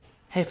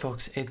Hey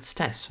folks, it's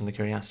Tess from the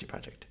Curiosity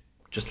Project.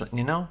 Just letting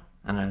you know,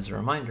 and as a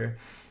reminder,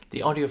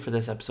 the audio for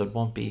this episode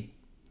won't be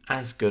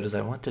as good as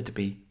I want it to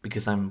be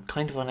because I'm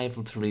kind of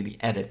unable to really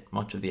edit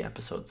much of the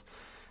episodes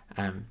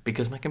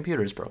because my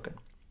computer is broken,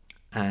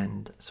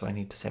 and so I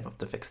need to save up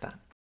to fix that.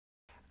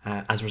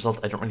 As a result,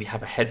 I don't really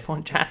have a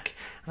headphone jack,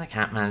 and I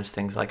can't manage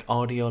things like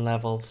audio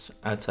levels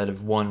outside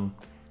of one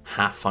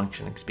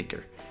half-functioning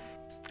speaker.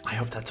 I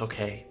hope that's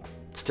okay.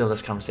 Still,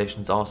 this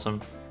conversation is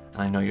awesome,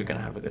 and I know you're going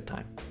to have a good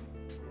time.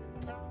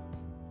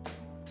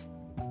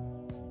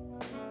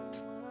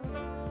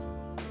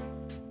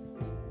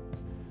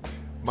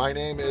 My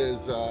name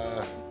is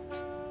Todd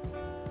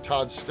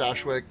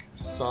Stashwick,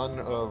 son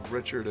of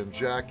Richard and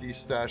Jackie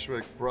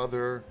Stashwick,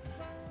 brother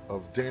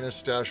of Dana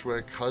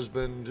Stashwick,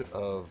 husband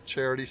of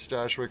Charity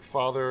Stashwick,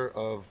 father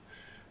of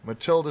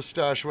Matilda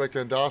Stashwick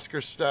and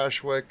Oscar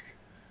Stashwick.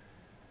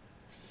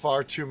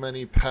 Far too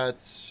many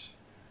pets.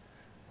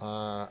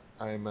 I'm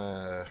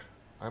an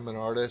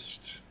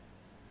artist,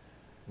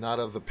 not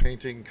of the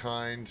painting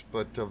kind,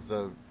 but of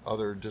the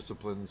other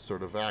disciplines,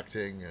 sort of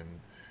acting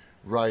and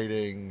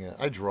writing.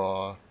 I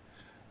draw.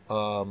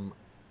 I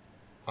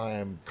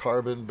am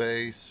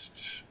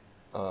carbon-based.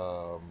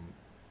 I'm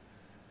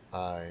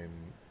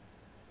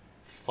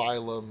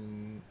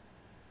phylum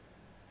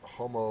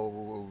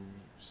Homo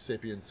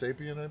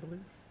sapien, I believe.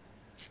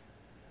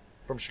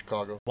 From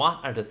Chicago.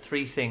 What are the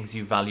three things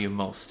you value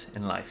most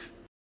in life?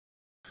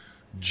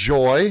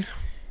 Joy.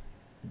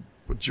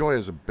 But joy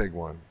is a big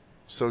one.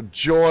 So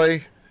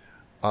joy,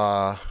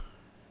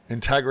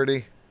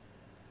 integrity,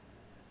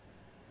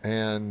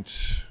 and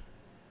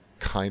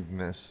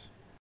kindness.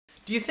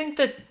 Do you think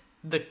that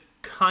the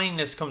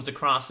kindness comes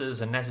across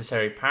as a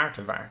necessary part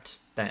of art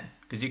then?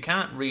 Because you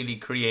can't really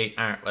create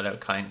art without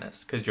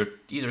kindness, because you're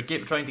either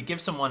trying to give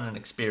someone an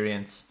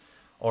experience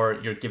or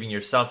you're giving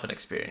yourself an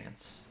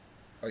experience.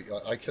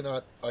 I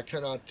cannot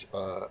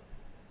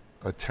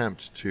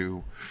attempt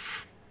to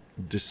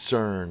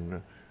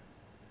discern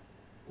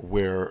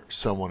where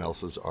someone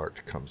else's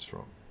art comes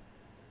from.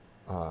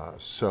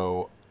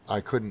 So I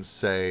couldn't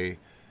say,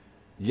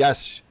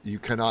 yes, you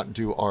cannot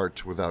do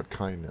art without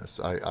kindness.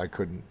 I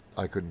couldn't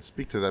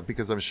speak to that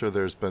because I'm sure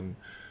there's been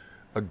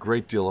a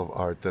great deal of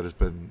art that has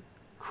been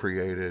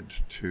created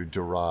to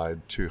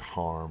deride, to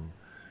harm.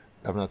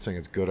 I'm not saying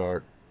it's good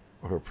art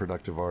or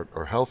productive art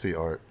or healthy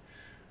art,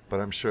 but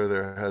I'm sure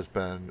there has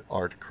been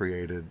art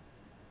created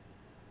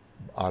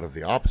out of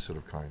the opposite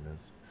of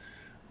kindness.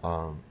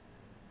 I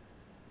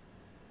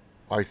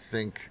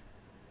think,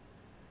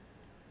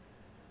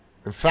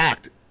 in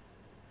fact,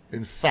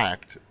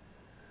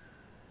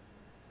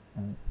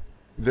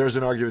 there's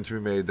an argument to be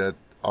made that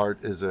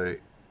art is a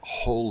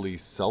wholly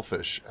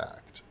selfish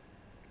act.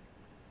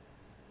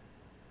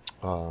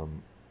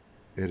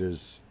 It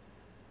is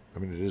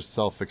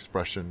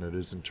self-expression, it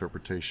is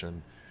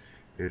interpretation,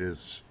 it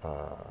is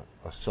a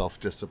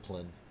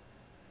self-discipline.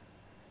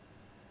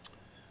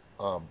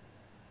 I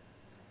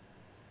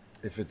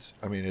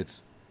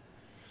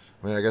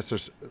guess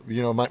there's,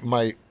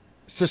 my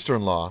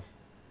sister-in-law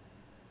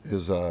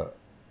is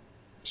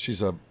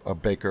she's a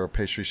baker, a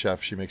pastry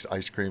chef. She makes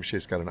ice cream.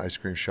 She's got an ice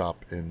cream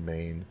shop in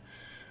Maine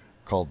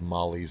called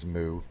Morton's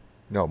Moo.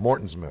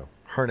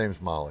 Her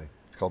name's Molly.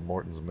 It's called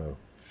Morton's Moo.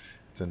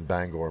 It's in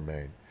Bangor,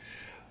 Maine.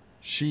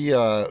 She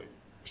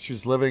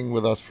was living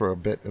with us for a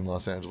bit in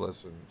Los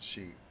Angeles, and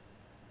she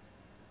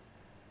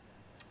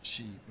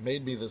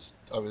made me this.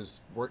 She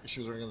was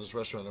working in this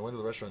restaurant. I went to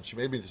the restaurant. She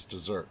made me this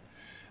dessert,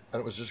 and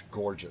it was just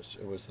gorgeous.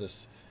 It was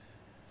this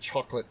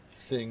chocolate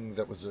thing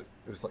that was it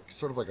was like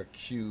sort of like a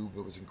cube.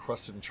 It was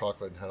encrusted in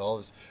chocolate and had all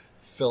this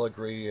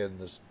filigree and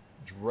this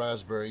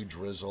raspberry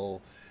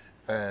drizzle.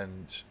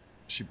 And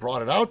she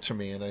brought it out to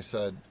me, and I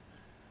said,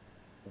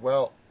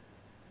 well,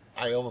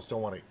 I almost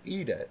don't want to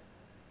eat it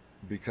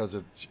because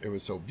it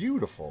was so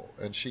beautiful.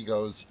 And she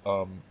goes,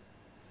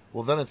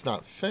 well, then it's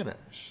not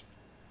finished.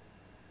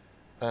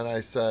 And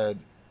I said,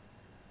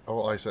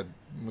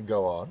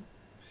 go on.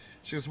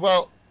 She goes,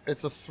 well,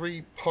 it's a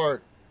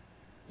 3-part,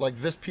 like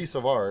this piece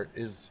of art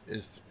is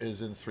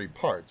in 3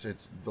 parts.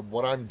 It's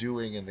what I'm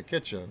doing in the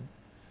kitchen,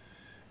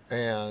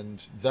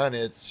 and then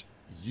it's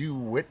you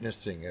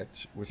witnessing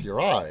it with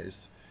your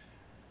eyes,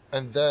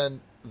 and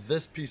then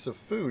this piece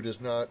of art is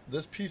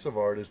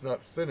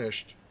not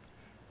finished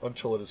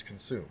until it is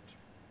consumed,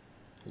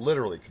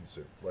 literally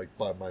consumed, like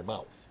by my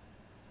mouth.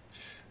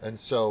 And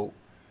so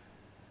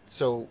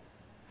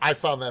I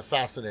found that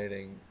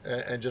fascinating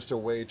and just a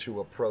way to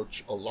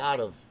approach a lot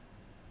of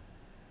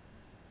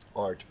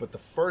art. But the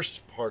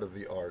first part of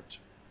the art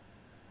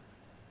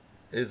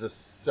is a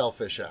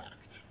selfish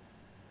act.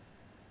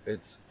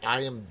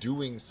 I am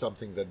doing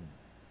something that,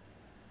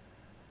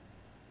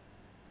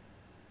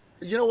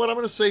 what I'm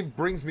going to say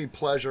brings me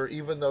pleasure,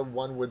 even though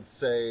one would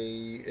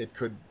say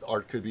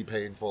art could be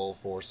painful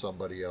for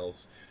somebody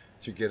else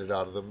to get it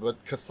out of them.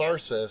 But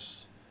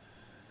catharsis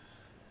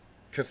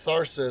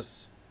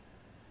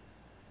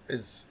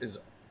is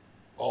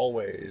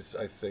always,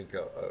 I think,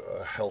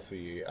 a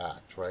healthy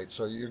act, right?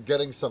 So you're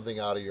getting something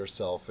out of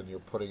yourself and you're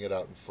putting it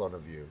out in front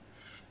of you.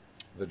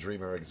 The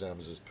dreamer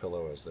examines his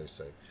pillow, as they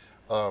say.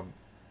 Um,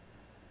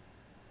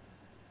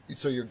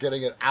 so you're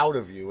getting it out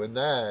of you, and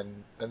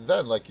then,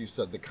 like you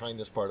said, the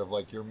kindness part of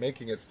like you're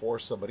making it for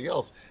somebody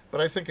else. But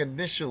I think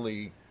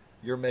initially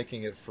you're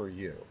making it for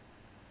you.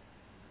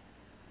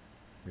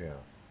 Yeah.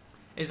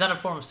 Is that a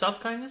form of self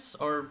kindness,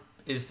 or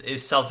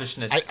is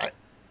selfishness?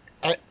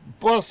 I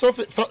well,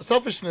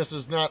 selfishness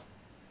is not.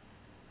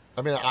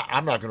 I mean,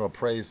 I'm not going to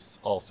appraise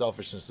all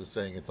selfishness as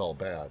saying it's all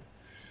bad.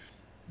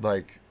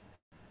 Like,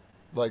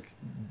 like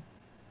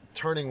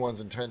turning one's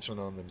attention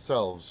on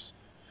themselves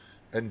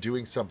and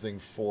doing something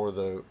for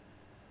the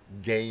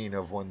gain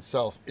of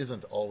oneself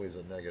isn't always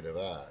a negative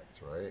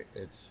act, right?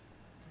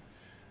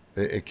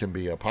 It can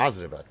be a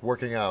positive act.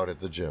 Working out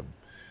at the gym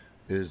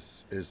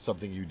is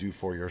something you do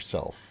for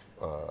yourself.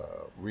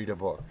 Read a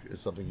book is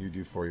something you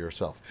do for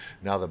yourself.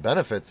 Now the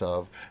benefits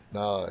of,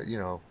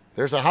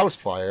 there's a house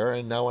fire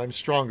and now I'm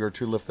stronger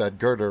to lift that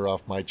girder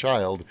off my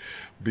child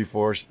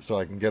before so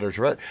I can get her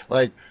to rest.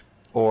 Like,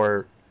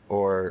 or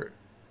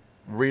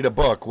read a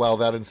book. Well,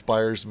 that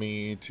inspires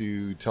me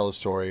to tell a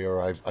story,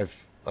 or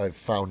I've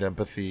found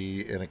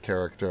empathy in a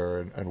character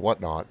and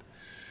whatnot.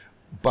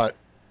 But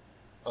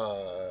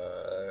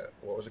what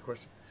was the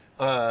question?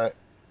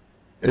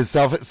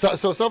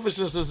 So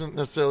selfishness isn't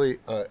necessarily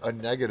a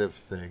negative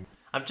thing.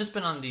 I've just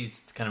been on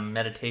these kind of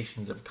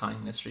meditations of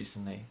kindness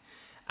recently.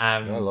 Yeah,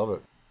 I love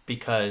it.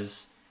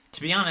 Because,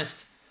 to be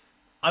honest,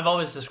 I've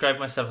always described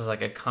myself as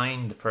like a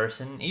kind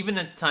person, even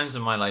at times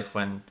in my life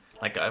when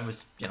like I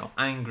was,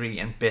 angry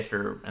and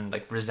bitter and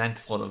like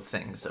resentful of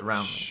things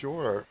around me.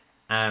 Sure.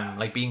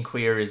 Like being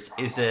queer is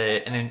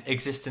an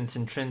existence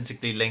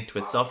intrinsically linked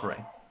with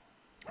suffering.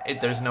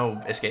 There's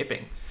no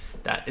escaping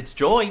that. It's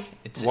joy.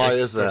 Why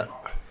is that?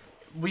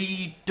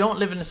 We don't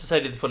live in a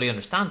society that fully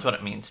understands what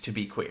it means to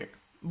be queer.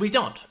 We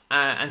don't.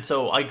 And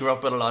so I grew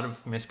up with a lot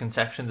of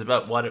misconceptions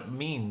about what it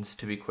means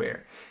to be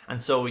queer.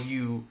 And so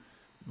you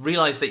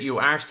realize that you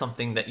are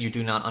something that you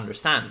do not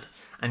understand.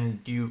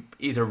 And you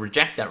either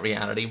reject that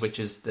reality, which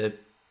is the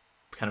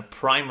kind of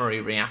primary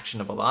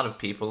reaction of a lot of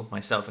people,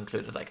 myself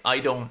included. Like, I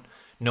don't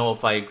know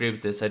if I agree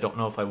with this. I don't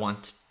know if I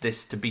want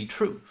this to be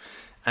true.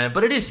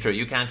 But it is true.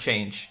 You can't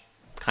change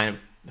kind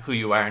of who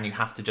you are, and you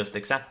have to just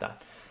accept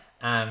that.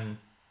 And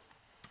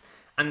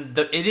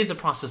it is a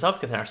process of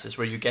catharsis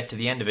where you get to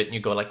the end of it and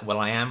you go like, well,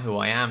 I am who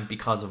I am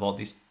because of all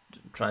these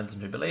trials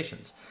and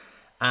tribulations.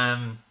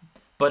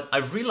 But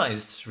I've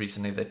realized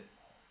recently that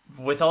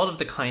with all of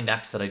the kind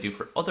acts that I do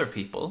for other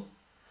people,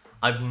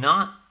 I've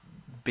not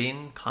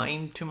been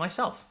kind to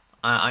myself.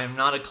 I am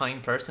not a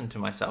kind person to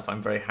myself.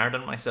 I'm very hard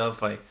on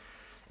myself.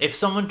 If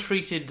someone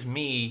treated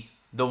me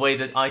the way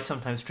that I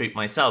sometimes treat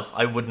myself,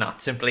 I would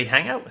not simply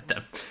hang out with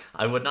them.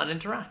 I would not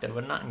interact. I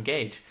would not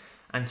engage.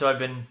 And so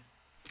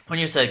when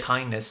you said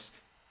kindness,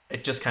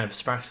 it just kind of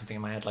sparked something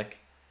in my head. Like,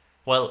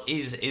 well,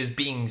 is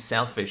being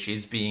selfish,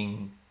 is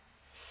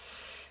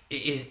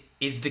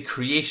the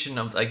creation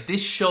of, like,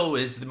 this show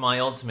is my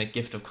ultimate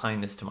gift of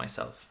kindness to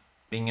myself.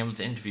 Being able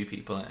to interview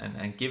people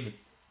and give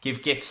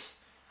gifts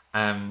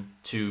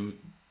to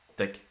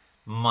like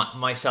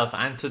myself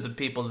and to the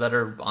people that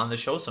are on the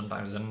show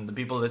sometimes, and the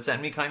people that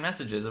send me kind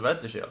messages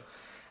about the show.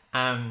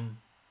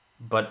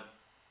 But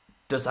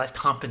does that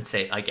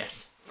compensate, I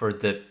guess, for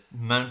the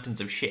mountains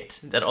of shit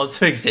that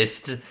also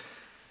exist?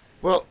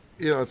 Well,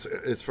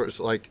 it's first,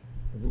 like,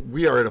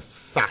 we are in a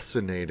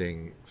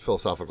fascinating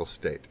philosophical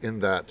state in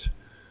that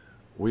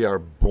we are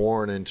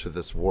born into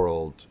this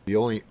world. The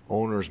only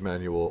owner's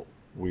manual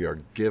we are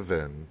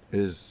given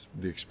is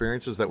the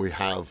experiences that we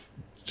have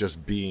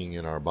just being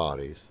in our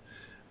bodies,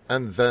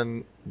 and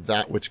then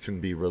that which can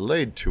be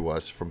relayed to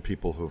us from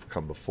people who've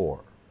come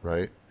before,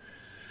 right?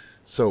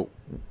 So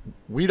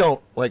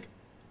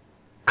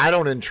I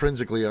don't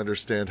intrinsically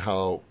understand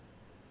how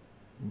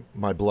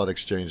my blood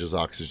exchanges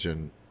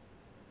oxygen.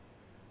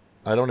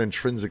 I don't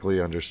intrinsically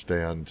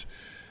understand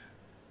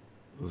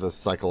the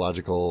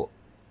psychological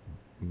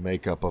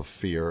makeup of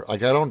fear.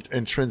 Like, I don't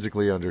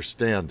intrinsically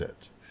understand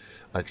it.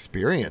 I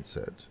experience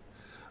it.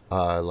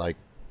 Like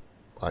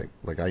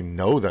I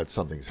know that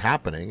something's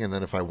happening, and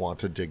then if I want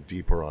to dig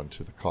deeper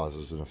onto the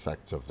causes and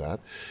effects of that,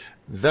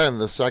 then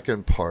the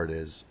second part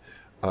is,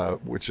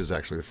 which is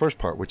actually the first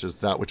part, which is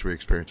that which we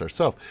experience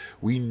ourselves.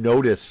 We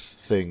notice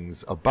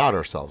things about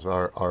ourselves,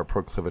 our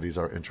proclivities,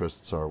 our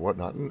interests, our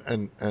whatnot,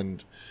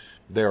 and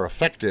they're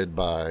affected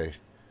by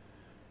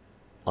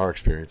our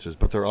experiences,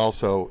 but they're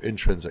also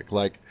intrinsic.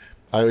 Like,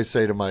 I always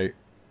say to my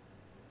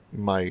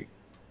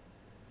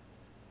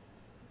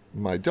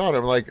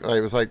daughter,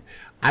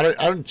 I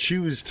don't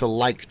choose to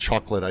like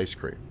chocolate ice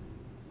cream.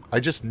 I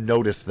just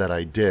notice that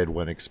I did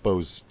when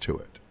exposed to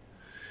it.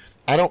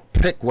 I don't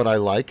pick what I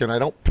like, and I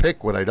don't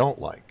pick what I don't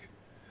like.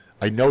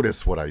 I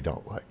notice what I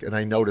don't like, and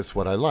I notice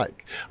what I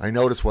like. I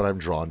notice what I'm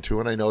drawn to,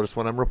 and I notice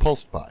what I'm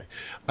repulsed by.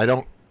 I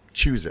don't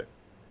choose it.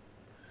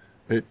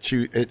 It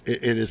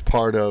is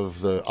part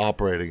of the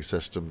operating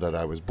system that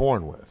I was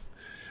born with.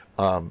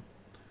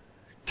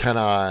 Can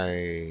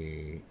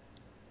I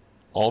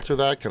alter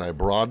that? Can I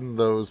broaden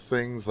those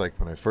things? Like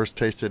when I first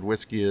tasted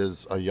whiskey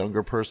as a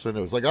younger person,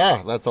 it was like,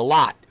 that's a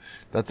lot.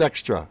 That's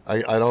extra.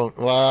 I don't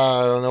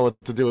know what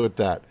to do with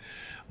that.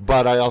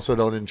 But I also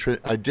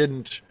I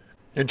didn't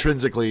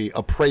intrinsically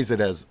appraise it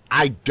as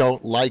I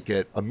don't like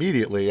it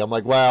immediately. I'm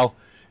like, well,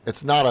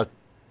 it's not a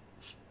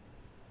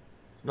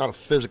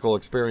physical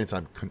experience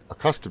I'm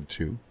accustomed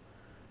to,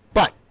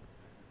 but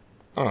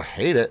I don't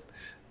hate it.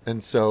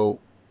 And so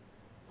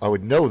I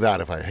would know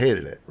that if I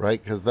hated it,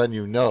 right? Because then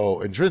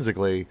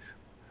intrinsically,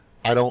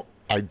 I don't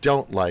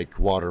like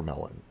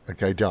watermelon.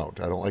 Like I don't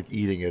like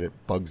eating it. It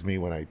bugs me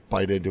when I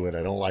bite into it.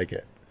 I don't like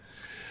it.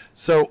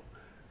 So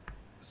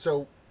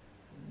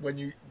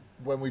when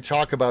we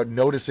talk about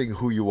noticing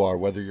who you are,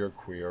 whether you're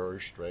queer or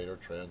straight or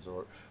trans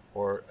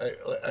or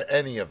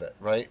any of it,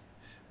 right?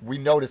 We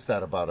notice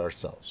that about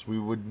ourselves.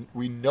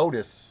 We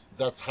notice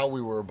that's how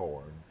we were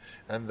born,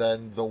 and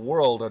then the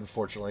world,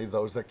 unfortunately,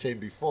 those that came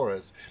before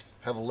us,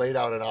 have laid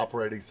out an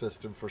operating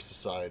system for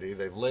society.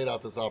 They've laid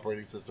out this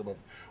operating system of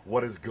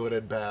what is good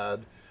and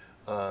bad,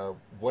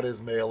 what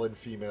is male and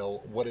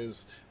female, what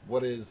is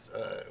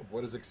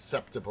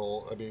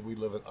acceptable. I mean, we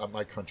live in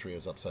my country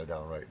is upside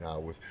down right now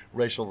with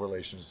racial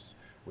relations,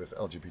 with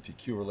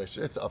LGBTQ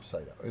relations. It's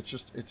upside down. It's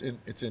just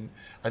it's in.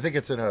 I think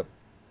it's an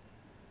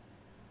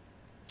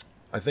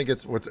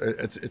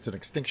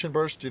extinction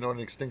burst. Do you know what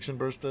an extinction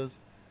burst is?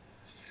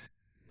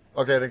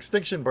 Okay, an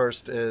extinction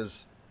burst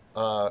is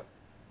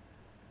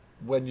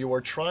when you are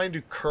trying to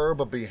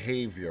curb a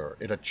behavior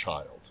in a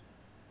child,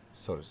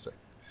 so to say.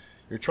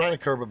 You're trying to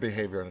curb a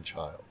behavior in a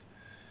child.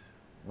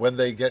 When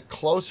they get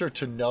closer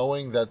to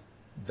knowing that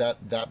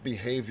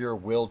behavior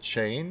will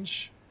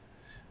change,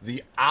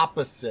 the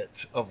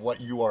opposite of what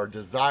you are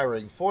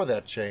desiring for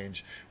that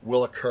change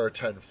will occur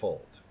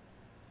tenfold.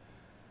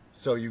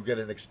 So you get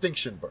an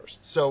extinction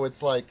burst. So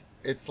it's like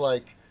it's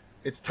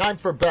time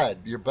for bed.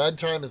 Your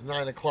bedtime is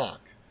 9:00.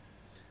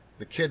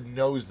 The kid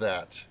knows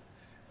that.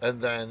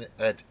 And then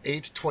at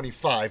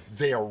 8:25,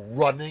 they are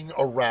running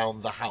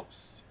around the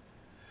house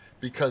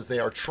because they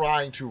are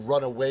trying to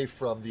run away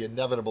from the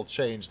inevitable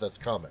change that's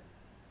coming.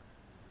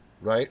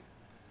 Right?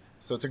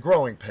 So it's a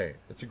growing pain.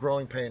 It's a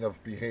growing pain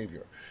of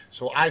behavior.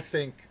 So I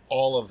think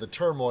all of the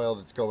turmoil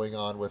that's going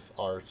on with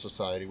our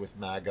society, with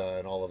MAGA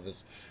and all of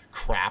this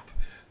crap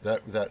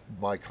that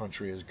my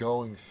country is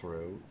going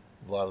through,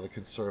 a lot of the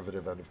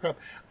conservative end of crap,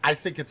 I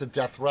think it's a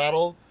death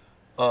rattle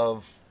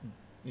of,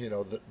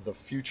 the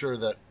future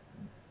that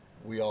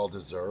we all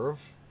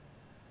deserve.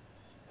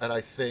 And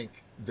I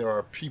think there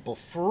are people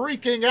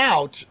freaking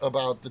out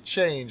about the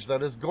change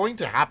that is going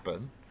to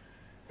happen.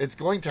 It's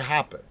going to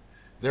happen.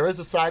 There is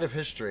a side of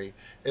history.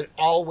 It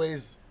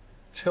always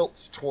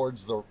tilts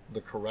towards the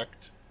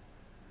correct,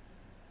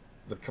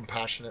 the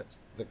compassionate,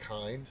 the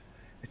kind.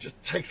 It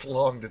just takes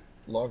longer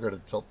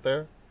to tilt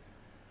there.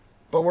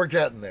 But we're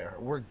getting there.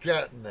 We're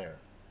getting there.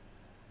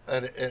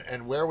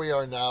 And where we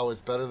are now is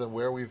better than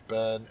where we've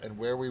been, and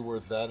where we were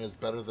then is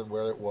better than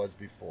where it was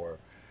before.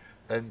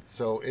 And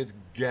so it's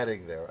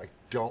getting there. I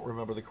don't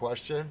remember the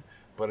question,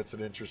 but it's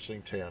an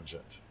interesting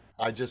tangent.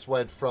 I just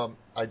went from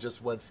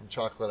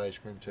chocolate ice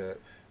cream to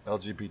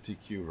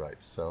LGBTQ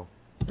rights. So,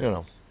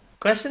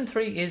 Question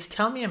 3 is,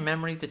 tell me a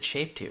memory that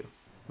shaped you.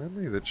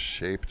 Memory that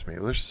shaped me.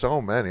 There's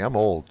so many. I'm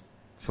old,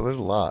 so there's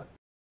a lot.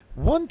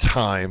 One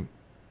time,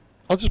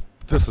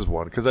 this is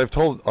one, because I've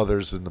told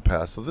others in the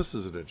past, so this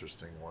is an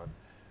interesting one.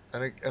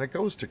 And it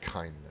goes to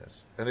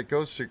kindness, and it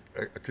goes to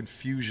a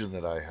confusion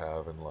that I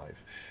have in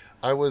life.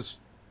 I was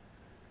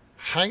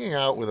hanging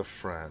out with a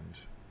friend.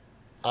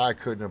 I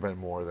couldn't have been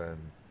more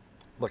than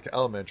like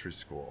elementary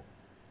school.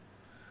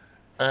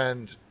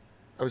 And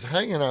I was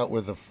hanging out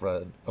with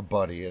a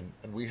buddy,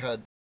 and we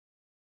had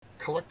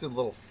collected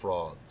little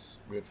frogs.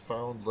 We had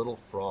found little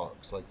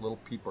frogs, like little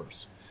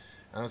peepers.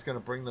 And I was going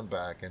to bring them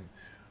back. And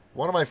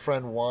one of my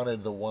friends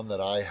wanted the one that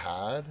I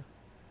had.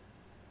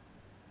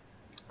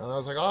 And I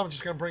was like, I'm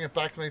just going to bring it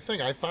back to my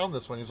thing. I found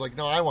this one. He's like,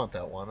 no, I want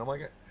that one. I'm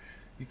like,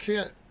 you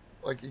can't,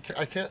 I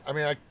can't, I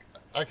mean,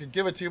 I could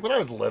give it to you, but I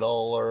was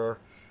little, or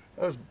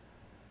I was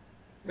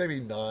maybe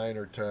 9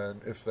 or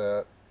 10, if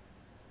that.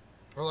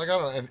 I'm like, I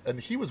don't know. And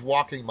he was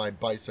walking my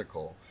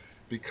bicycle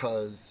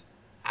because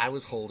I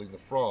was holding the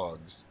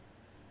frogs.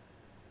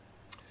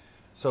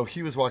 So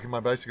he was walking my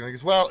bicycle, and he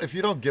goes, well, if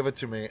you don't give it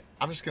to me,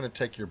 I'm just going to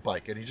take your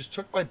bike. And he just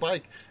took my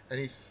bike, and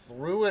he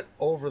threw it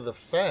over the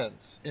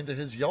fence into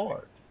his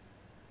yard.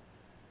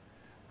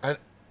 And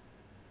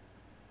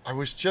I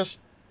was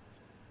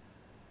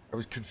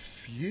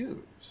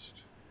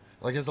confused.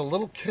 Like, as a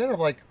little kid, I'm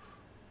like,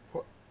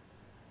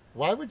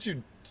 why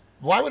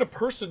would a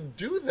person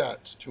do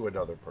that to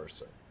another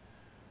person?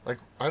 Like,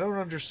 I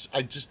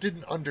just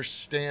didn't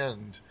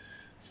understand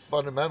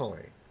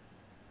fundamentally.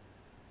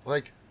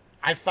 Like,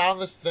 I found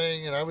this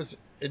thing, and I was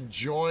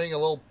enjoying a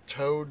little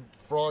toad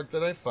frog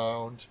that I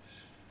found,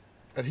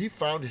 and he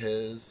found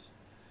his,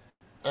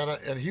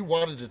 and he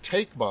wanted to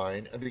take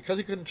mine, and because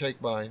he couldn't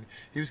take mine,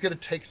 he was going to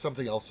take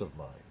something else of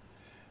mine.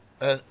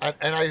 And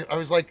I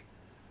was like,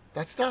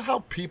 that's not how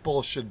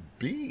people should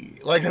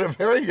be. Like, at a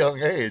very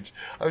young age,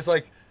 I was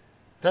like,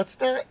 that's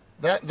not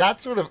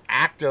that sort of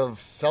act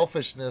of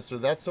selfishness or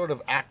that sort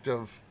of act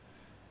of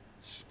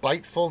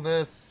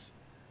spitefulness,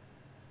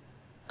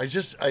 I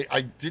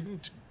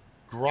didn't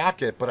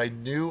grok it, but I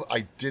knew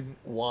I didn't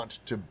want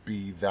to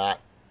be that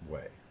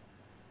way.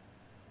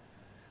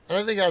 And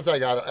I think as I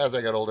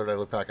got older and I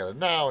look back at it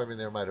now, I mean,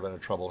 there might have been a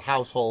troubled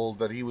household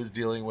that he was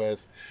dealing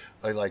with.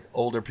 Like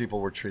older people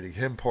were treating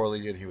him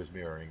poorly and he was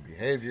mirroring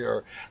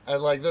behavior.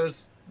 And like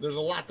there's a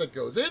lot that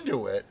goes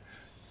into it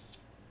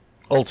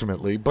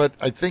ultimately, but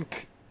I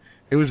think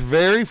it was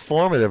very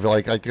formative.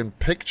 Like I can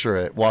picture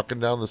it walking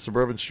down the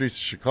suburban streets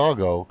of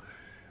Chicago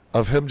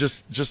of him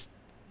just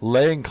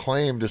laying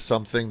claim to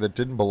something that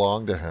didn't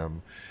belong to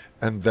him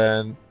and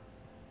then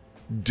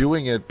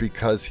doing it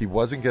because he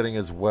wasn't getting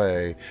his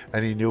way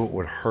and he knew it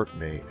would hurt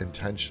me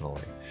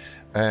intentionally.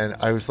 And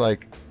I was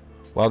like,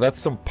 wow, that's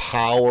some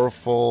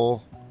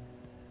powerful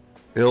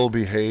ill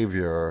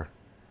behavior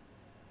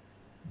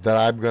that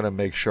I'm going to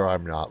make sure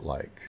I'm not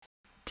like.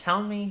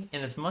 Tell me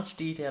in as much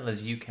detail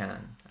as you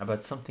can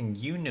about something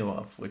you knew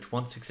of which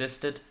once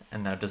existed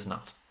and now does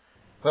not.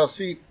 Well,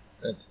 see,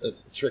 it's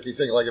a tricky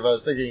thing. Like if I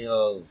was thinking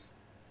of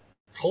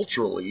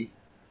culturally,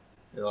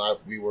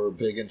 we were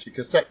big into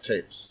cassette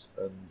tapes,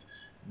 and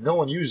no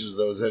one uses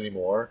those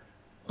anymore,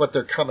 but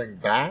they're coming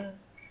back.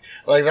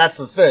 Like that's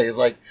the thing. It's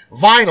like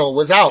vinyl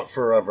was out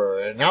forever,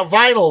 and now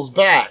vinyl's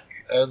back,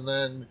 and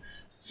then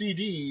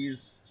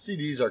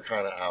CDs are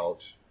kind of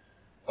out.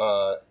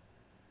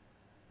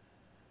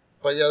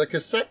 But yeah, the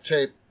cassette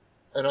tape,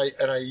 and I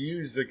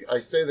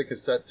say the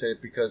cassette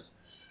tape because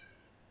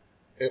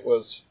it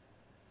was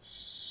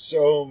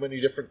so many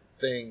different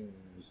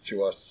things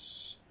to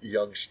us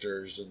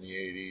youngsters in the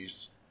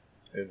 80s,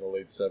 in the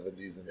late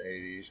 70s and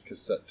 80s,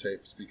 cassette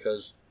tapes,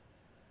 because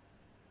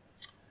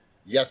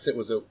yes, it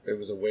was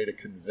a way to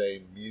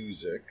convey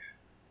music,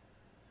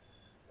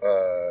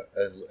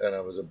 and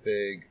I was a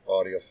big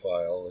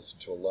audiophile,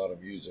 listened to a lot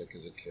of music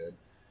as a kid.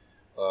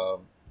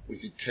 We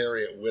could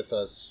carry it with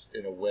us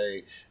in a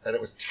way, and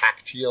it was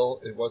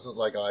tactile. It wasn't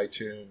like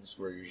iTunes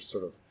where you're just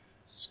sort of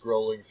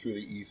scrolling through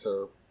the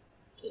ether,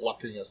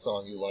 plucking a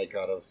song you like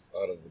out of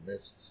the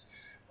mists.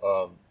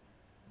 But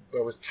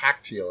it was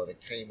tactile, and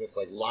it came with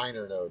like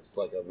liner notes,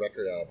 like a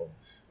record album,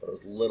 but it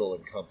was little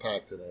and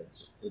compact, and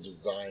the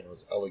design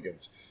was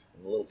elegant,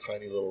 and a little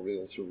tiny little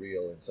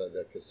reel-to-reel inside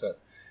that cassette.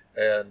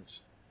 And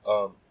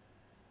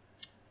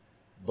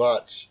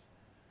but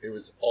it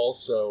was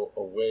also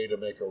a way to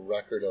make a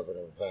record of an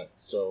event.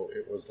 So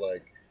it was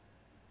like,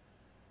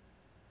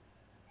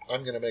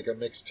 I'm going to make a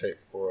mixtape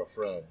for a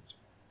friend.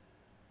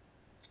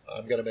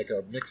 I'm going to make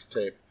a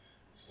mixtape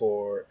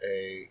for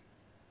a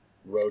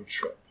road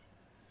trip.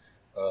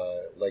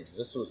 Like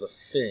this was a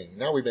thing.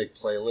 Now we make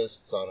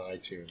playlists on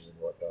iTunes and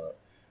whatnot,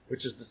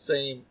 which is the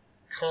same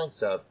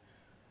concept,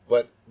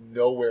 but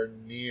nowhere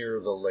near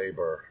the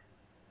labor,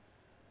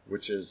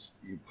 which is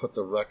you put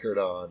the record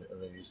on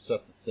and then you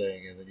set the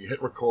thing and then you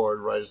hit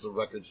record right as the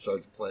record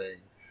starts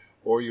playing,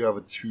 or you have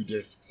a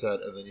 2-disc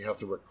set and then you have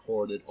to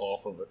record it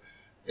off of it.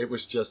 It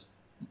was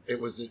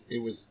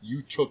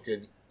you took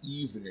an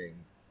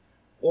evening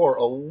or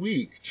a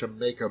week to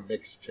make a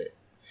mixtape.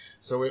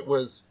 So it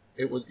was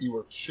you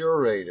were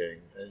curating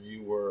and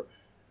you were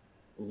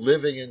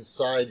living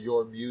inside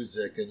your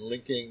music and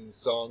linking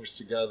songs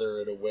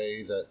together in a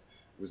way that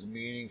was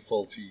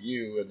meaningful to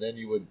you, and then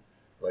you would,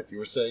 like you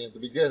were saying at the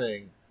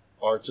beginning,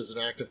 art is an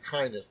act of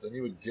kindness. Then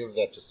you would give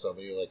that to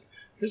somebody. You're like,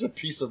 here's a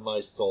piece of my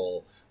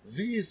soul.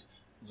 The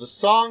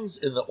songs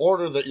in the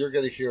order that you're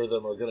going to hear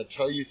them are going to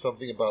tell you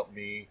something about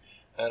me,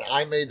 and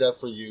I made that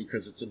for you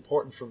because it's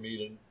important for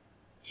me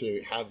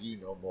to have you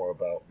know more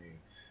about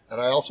me,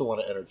 and I also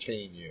want to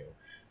entertain you.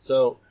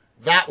 So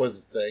that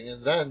was the thing.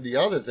 And then the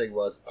other thing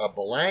was a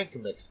blank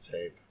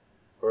mixtape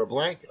or a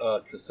blank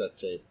cassette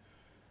tape.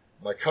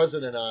 My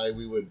cousin and I,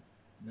 we would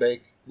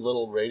make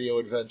little radio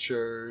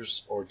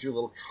adventures or do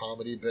little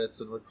comedy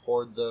bits and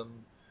record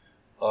them.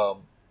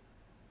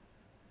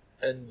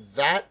 And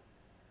that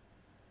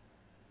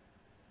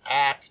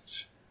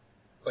act,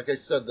 like I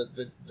said,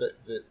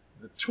 the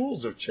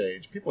tools have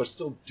changed. People are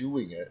still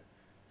doing it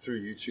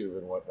through YouTube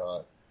and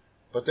whatnot.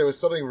 But there was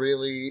something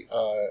really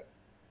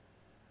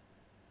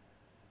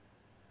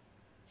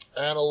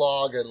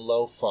analog and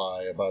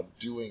lo-fi about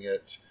doing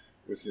it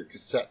with your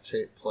cassette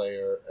tape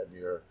player and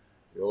your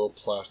little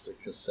plastic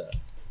cassette.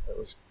 That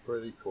was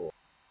pretty cool.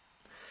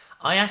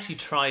 I actually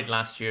tried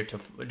last year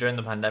during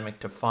the pandemic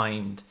to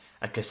find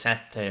a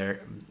cassette player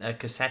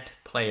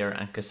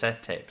and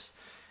cassette tapes.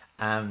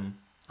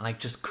 I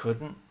just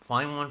couldn't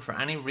find one for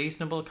any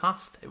reasonable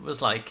cost. It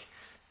was like,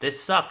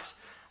 this sucks.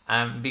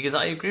 Because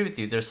I agree with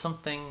you. There's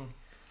something...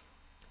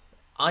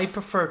 I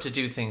prefer to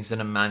do things in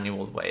a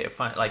manual way.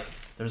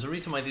 There's a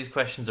reason why these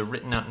questions are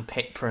written out in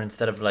paper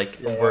instead of like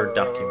a Word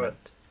document.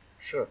 Right.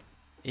 Sure.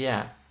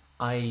 Yeah,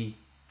 I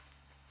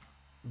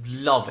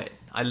love it.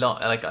 I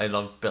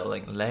love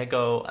building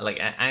Lego. I like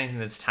anything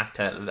that's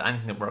tactile,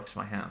 anything that works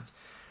with my hands.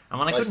 And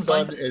when my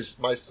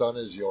son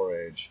is your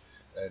age,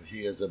 and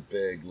he is a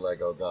big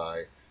Lego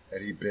guy,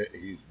 and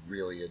he's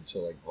really into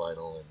like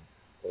vinyl and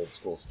old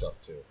school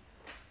stuff too.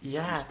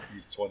 Yeah.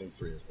 He's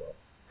 23 as well.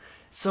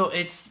 So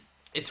it's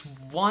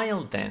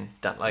wild then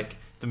that like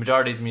the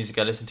majority of the music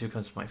I listen to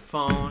comes from my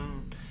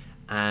phone,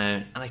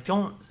 and I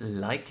don't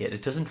like it.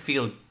 It doesn't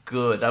feel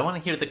good. I want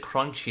to hear the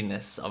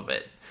crunchiness of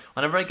it.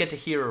 Whenever I get to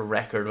hear a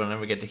record,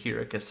 whenever I get to hear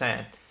a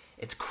cassette,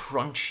 it's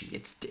crunchy.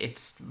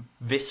 It's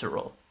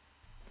visceral.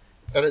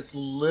 And it's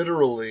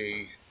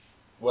literally,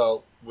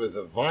 well, with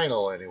a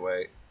vinyl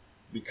anyway,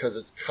 because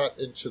it's cut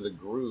into the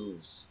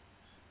grooves,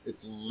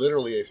 it's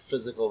literally a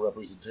physical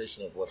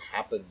representation of what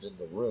happened in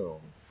the room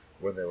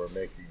when they were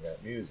making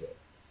that music.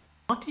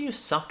 What do you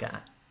suck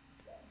at?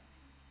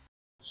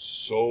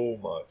 So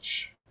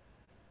much.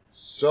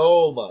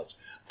 So much.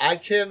 I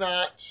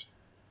cannot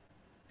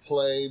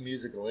play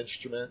musical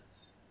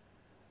instruments.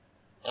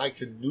 I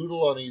can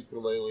noodle on a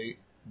ukulele,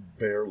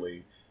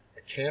 barely.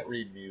 I can't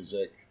read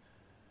music.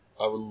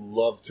 I would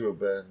love to have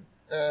been,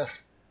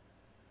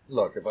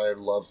 look, if I had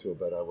loved to have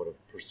been, I would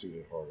have pursued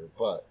it harder.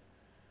 But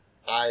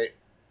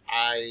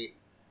I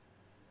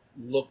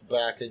look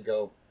back and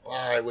go,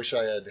 I wish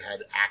I had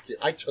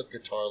I took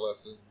guitar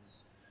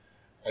lessons.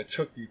 I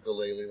took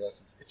ukulele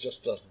lessons. It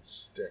just doesn't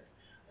stick.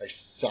 I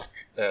suck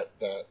at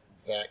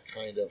that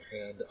kind of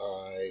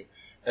hand-eye.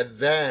 And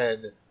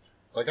then,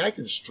 like, I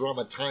can strum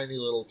a tiny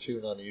little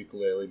tune on a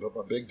ukulele, but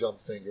my big dumb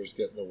fingers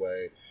get in the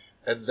way.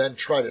 And then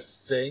try to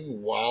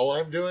sing while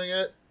I'm doing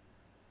it?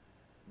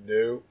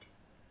 Nope.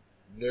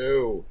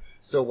 No.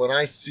 So when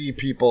I see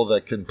people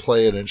that can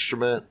play an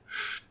instrument,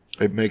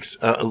 it makes,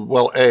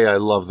 well, A, I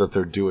love that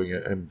they're doing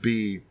it. And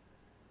B,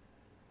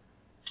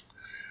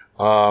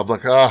 I'm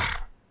like,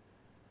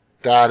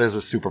 that is a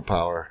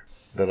superpower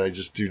that I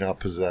just do not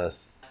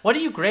possess. What are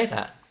you great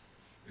at?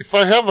 If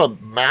I have a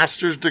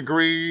master's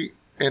degree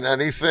in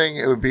anything,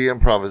 it would be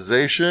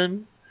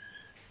improvisation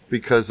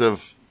because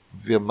of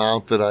the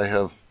amount that I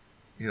have,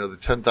 the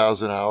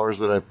 10,000 hours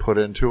that I've put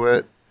into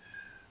it.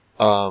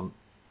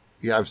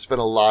 I've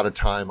spent a lot of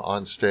time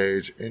on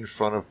stage in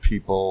front of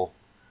people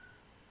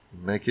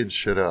making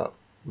shit up,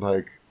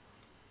 like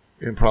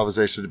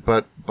improvisation,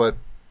 but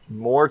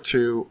more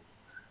to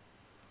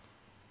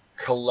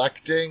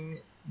collecting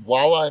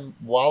while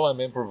I'm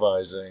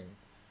improvising,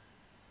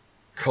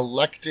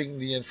 collecting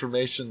the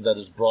information that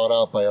is brought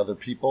out by other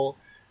people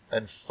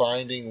and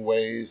finding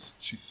ways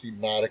to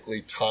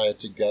thematically tie it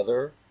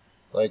together.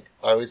 Like,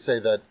 I would say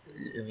that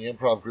in the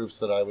improv groups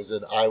that I was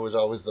in, I was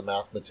always the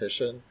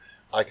mathematician.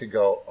 I could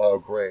go, oh,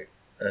 great,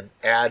 and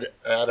add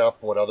up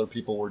what other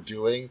people were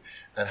doing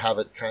and have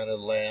it kind of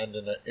land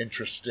in an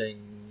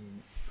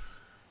interesting,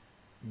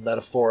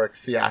 metaphoric,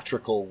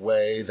 theatrical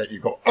way that you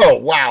go, oh,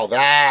 wow,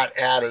 that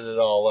added it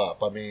all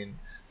up. I mean,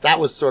 that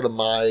was sort of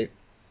my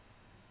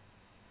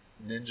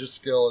ninja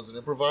skill as an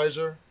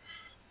improviser.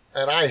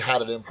 And I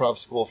had an improv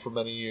school for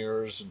many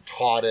years and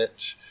taught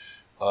it.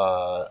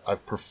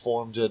 I've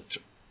performed it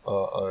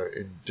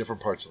in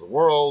different parts of the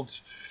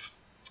world.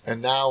 And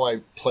now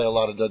I play a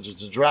lot of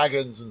Dungeons and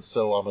Dragons, and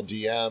so I'm a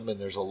DM, and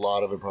there's a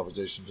lot of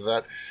improvisation to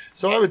that.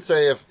 So I would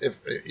say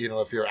if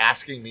you're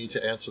asking me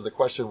to answer the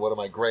question, what am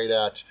I great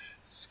at,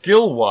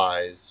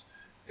 skill-wise,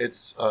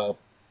 it's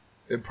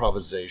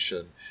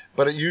improvisation.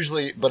 But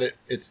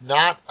it's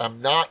not.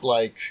 I'm not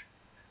like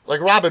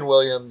Robin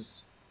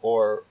Williams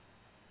or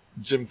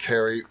Jim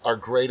Carrey are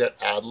great at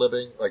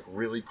ad-libbing, like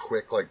really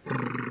quick, like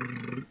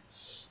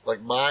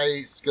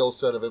my skill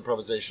set of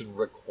improvisation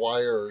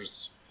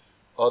requires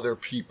other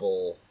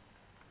people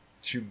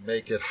to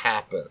make it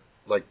happen.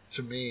 Like,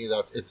 to me,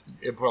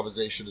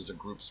 improvisation is a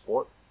group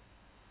sport.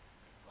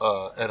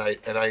 And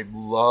I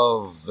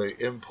love the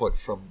input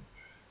from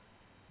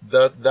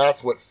that.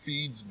 That's what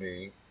feeds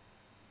me.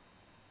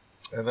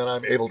 And then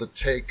I'm able to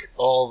take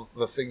all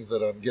the things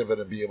that I'm given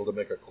and be able to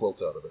make a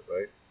quilt out of it,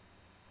 right?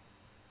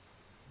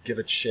 Give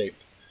it shape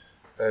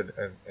and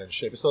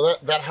shape it. So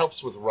that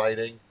helps with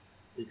writing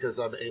because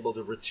I'm able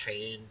to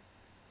retain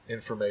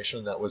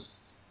information that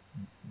was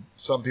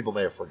some people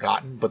may have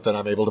forgotten, but then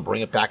I'm able to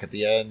bring it back at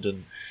the end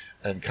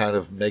and kind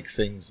of make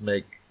things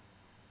make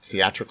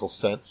theatrical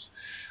sense.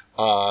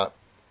 I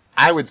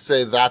would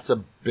say that's a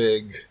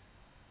big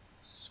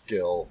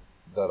skill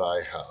that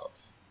I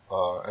have,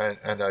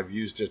 and I've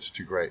used it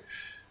to great.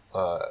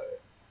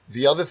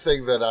 The other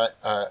thing that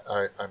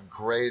I'm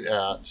great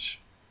at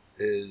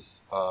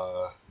is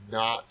I'm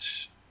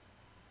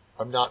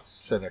not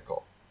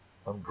cynical.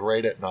 I'm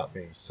great at not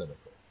being cynical.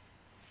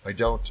 I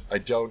don't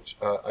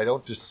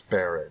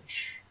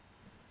disparage.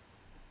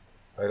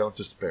 I don't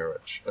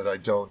disparage, and I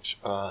don't.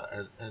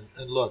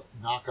 And look,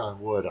 knock on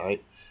wood,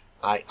 I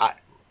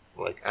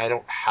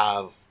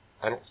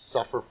don't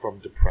suffer from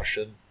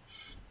depression.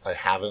 I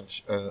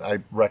haven't, and I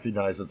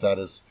recognize that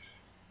is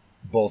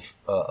both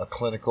a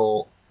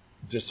clinical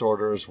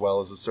disorder as well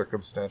as a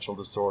circumstantial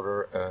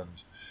disorder,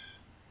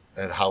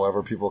 and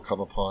however people come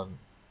upon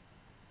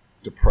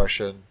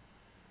depression.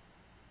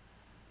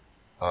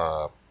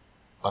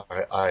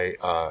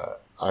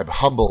 I'm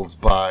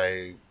humbled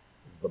by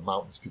the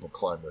mountains people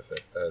climb with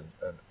it,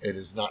 and it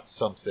is not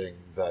something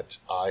that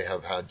I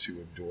have had to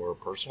endure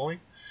personally.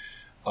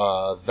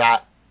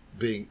 That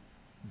being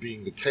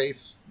being the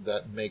case,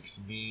 that makes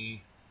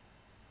me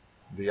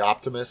the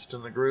optimist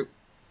in the group.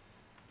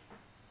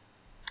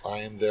 I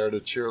am there to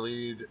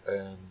cheerlead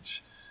and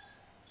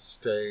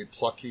stay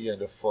plucky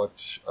and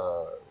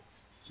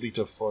fleet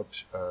of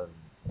foot, and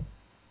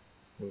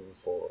moving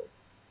forward.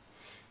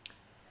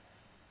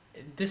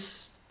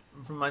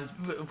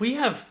 We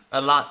have a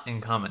lot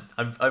in common.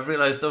 I've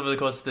realized over the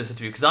course of this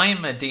interview, because I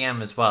am a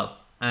DM as well,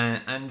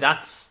 and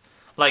that's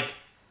like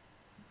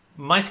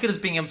my skill is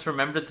being able to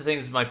remember the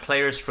things my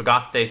players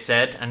forgot they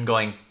said and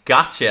going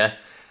gotcha.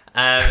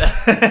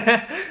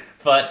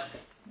 But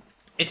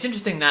it's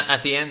interesting that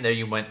at the end there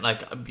you went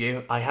like,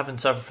 I haven't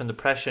suffered from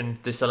depression.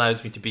 This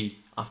allows me to be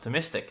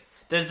optimistic.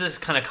 There's this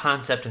kind of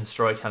concept in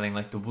storytelling,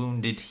 like the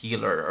wounded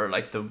healer, or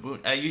like the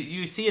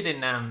you see it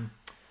in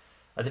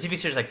the TV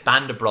series like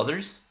Band of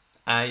Brothers.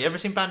 You ever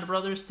seen Band of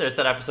Brothers? There's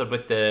that episode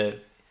with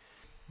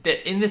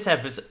in this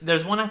episode,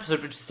 there's one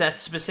episode which is set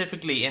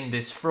specifically in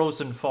this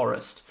frozen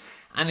forest,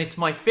 and it's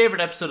my favorite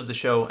episode of the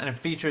show, and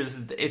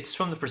it's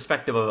from the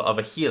perspective of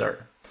a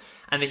healer,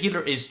 and the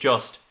healer is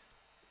just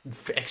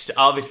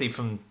obviously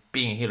from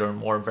being a healer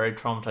more very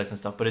traumatized and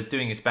stuff, but is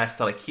doing his best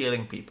to like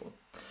healing people.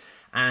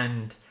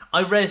 And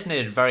I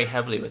resonated very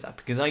heavily with that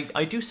because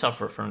I do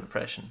suffer from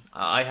depression.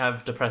 I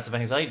have depressive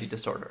anxiety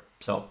disorder,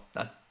 so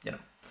that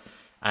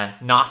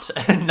not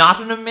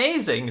not an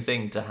amazing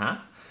thing to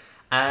have.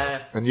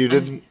 And you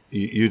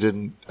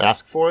didn't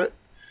ask for it?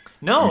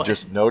 No, you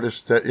just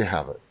noticed that you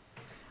have it.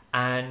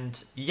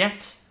 And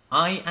yet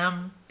I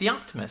am the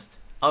optimist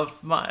of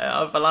a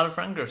lot of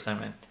friend groups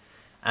I'm in.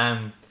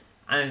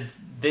 And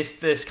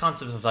this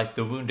concept of like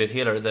the wounded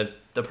healer,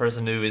 the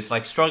person who is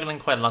like struggling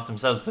quite a lot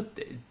themselves, but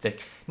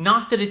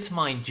not that it's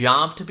my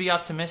job to be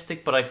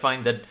optimistic, but I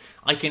find that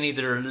I can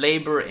either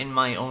labor in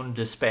my own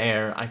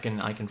despair, I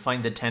can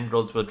find the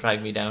tendrils will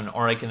drag me down,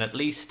 or I can at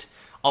least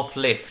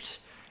uplift.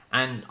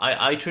 And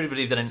I truly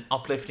believe that in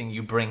uplifting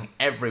you bring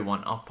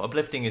everyone up.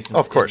 Uplifting is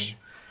of course,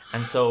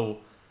 and so.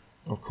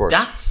 Of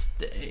course,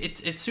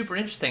 it's super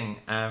interesting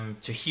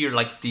to hear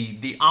like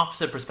the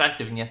opposite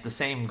perspective and yet the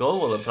same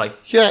goal of like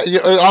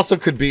it also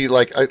could be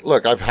like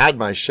look, I've had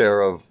my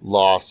share of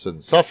loss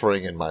and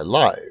suffering in my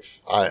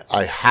life.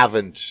 I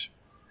haven't.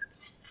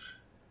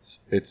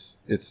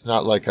 It's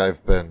not like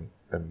I've been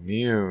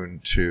immune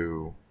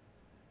to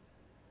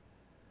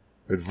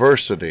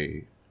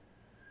adversity.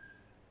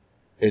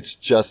 It's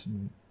just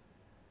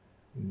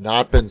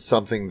not been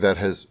something that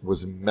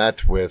was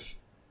met with.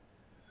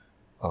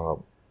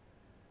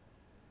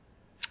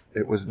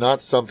 It was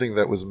not something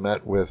that was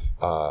met with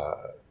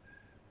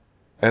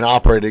an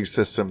operating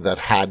system that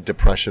had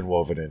depression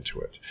woven into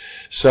it.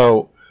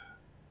 So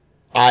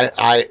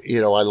I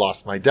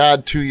lost my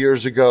dad 2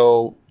 years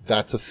ago.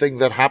 That's a thing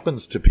that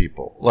happens to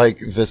people.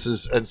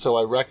 And so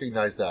I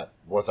recognize that.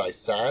 Was I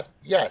sad?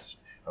 Yes.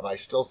 Am I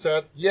still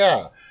sad?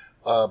 Yeah.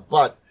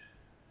 But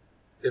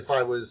if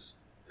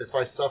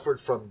I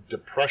suffered from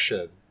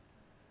depression,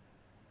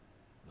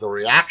 the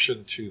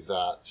reaction to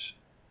that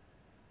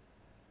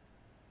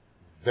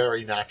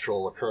very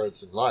natural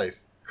occurrence in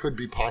life could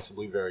be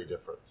possibly very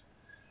different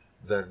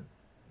than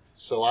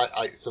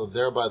so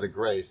thereby the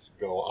grace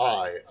go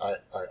I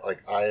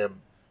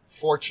am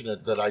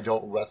fortunate that I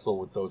don't wrestle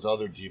with those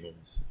other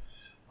demons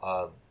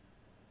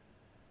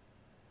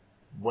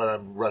when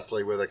I'm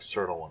wrestling with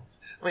external ones.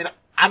 I mean,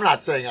 I'm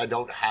not saying I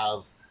don't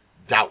have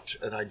doubt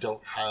and I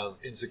don't have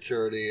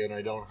insecurity and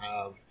I don't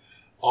have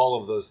all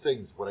of those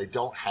things. What I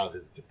don't have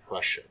is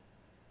depression,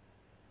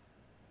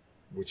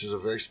 which is a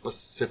very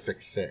specific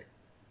thing.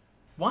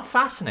 What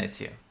fascinates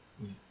you?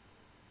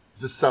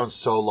 This sounds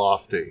so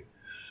lofty.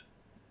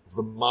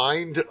 The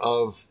mind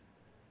of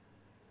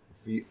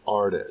the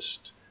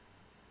artist,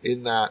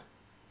 in that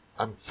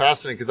I'm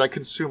fascinated because I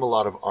consume a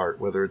lot of art,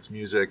 whether it's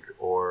music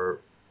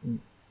or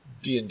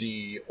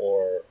D&D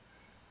or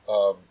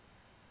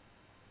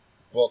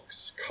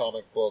books,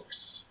 comic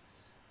books.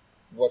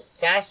 What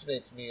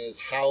fascinates me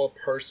is how a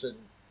person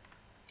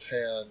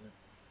can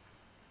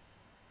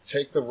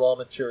take the raw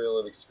material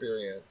of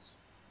experience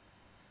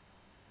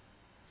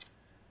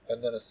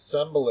and then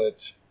assemble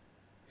it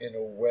in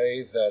a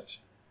way that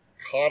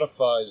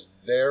codifies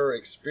their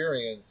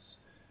experience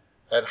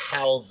and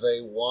how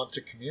they want to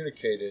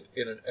communicate it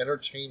in an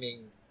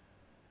entertaining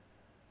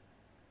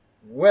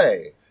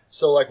way.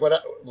 So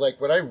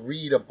when I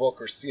read a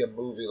book or see a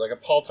movie, like a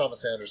Paul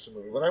Thomas Anderson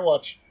movie, when I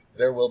watch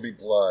There Will Be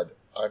Blood,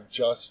 I'm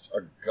just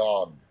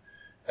agog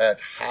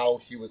at how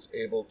he was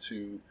able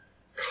to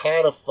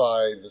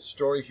codify the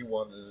story he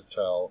wanted to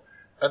tell,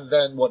 and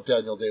then what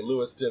Daniel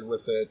Day-Lewis did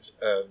with it,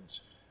 and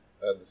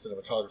the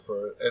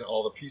cinematographer, and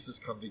all the pieces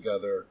come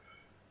together.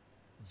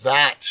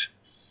 That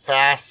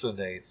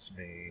fascinates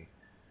me,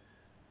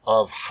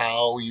 of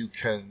how you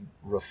can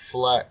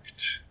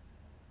reflect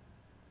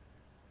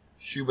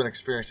human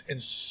experience in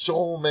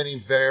so many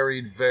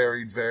varied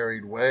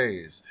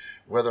ways.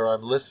 Whether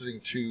I'm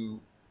listening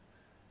to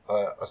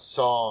a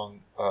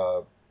song,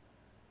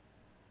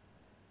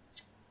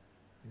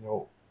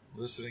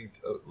 listening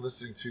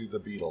to the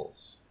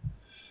Beatles,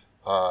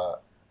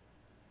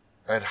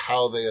 and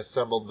how they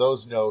assembled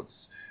those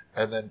notes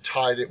and then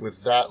tied it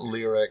with that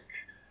lyric,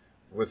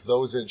 with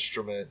those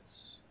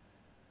instruments.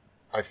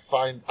 I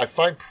find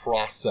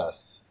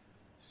process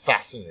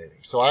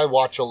fascinating. So I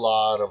watch a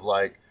lot of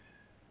like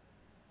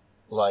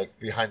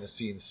behind the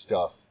scenes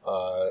stuff,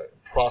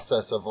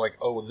 process of like,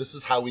 oh, this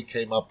is how we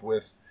came up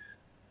with,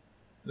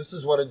 this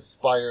is what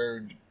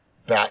inspired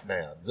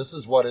Batman. This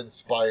is what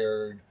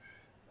inspired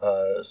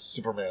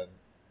Superman,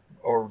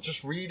 or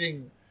just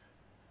reading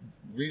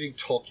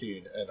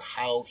Tolkien and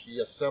how he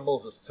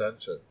assembles a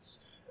sentence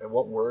and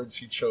what words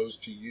he chose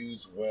to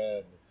use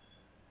when.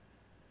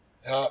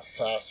 That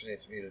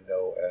fascinates me to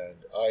no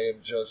end. I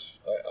am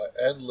just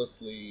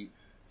endlessly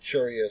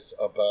curious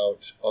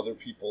about other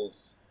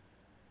people's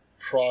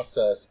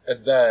process,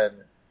 and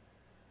then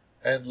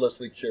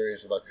endlessly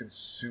curious about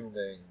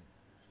consuming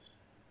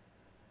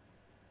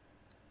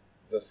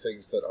the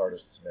things that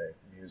artists make,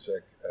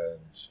 music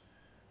and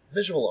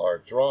visual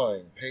art,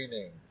 drawing,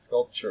 painting,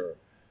 sculpture.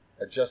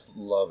 I just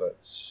love it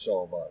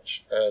so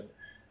much.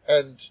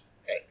 And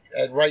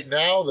right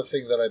now, the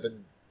thing that I've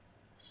been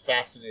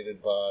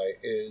fascinated by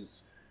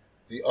is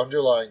the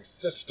underlying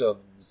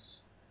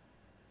systems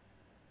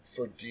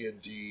for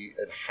D&D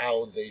and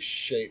how they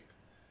shape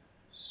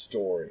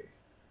story.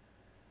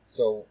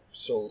 So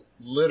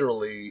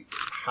literally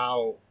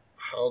how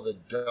the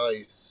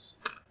dice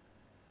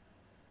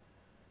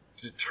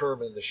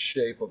determine the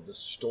shape of the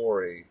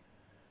story.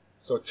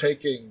 So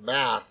taking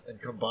math and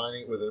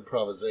combining it with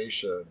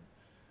improvisation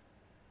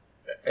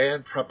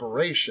and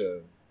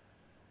preparation,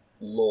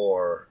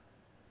 lore,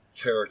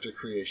 character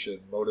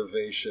creation,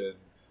 motivation,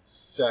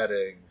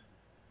 setting,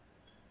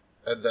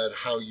 and then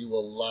how you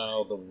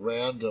allow the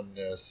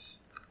randomness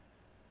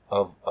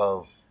of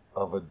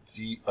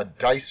a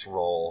dice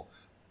roll,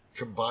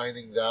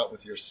 combining that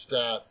with your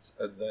stats,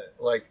 and then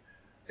like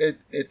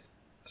it's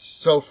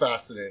so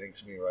fascinating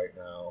to me right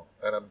now,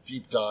 and I'm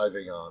deep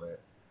diving on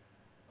it.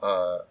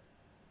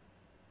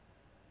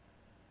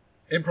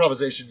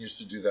 Improvisation used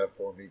to do that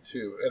for me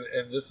too,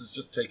 and this is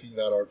just taking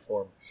that art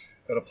form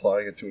and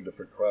applying it to a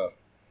different craft.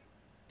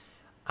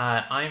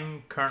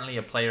 I'm currently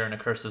a player in a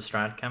Curse of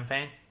Strahd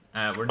campaign.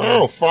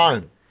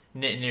 Fun.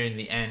 Nearing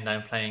the end,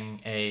 I'm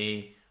playing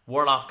a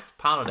Warlock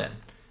Paladin.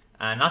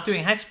 Not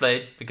doing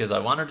Hexblade because I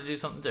wanted to do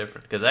something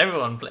different. Because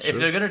everyone, Sure. if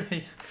they're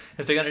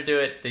gonna do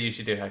it, they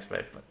usually do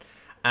Hexblade. But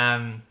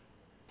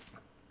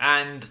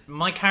and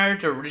my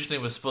character originally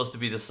was supposed to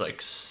be this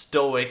like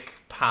stoic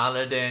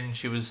paladin.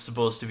 She was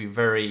supposed to be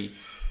very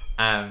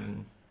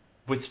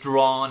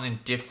withdrawn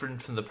and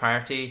different from the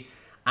party.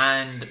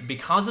 And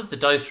because of the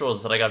dice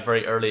rolls that I got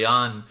very early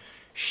on,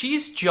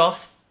 she's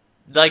just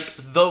like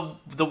the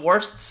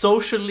worst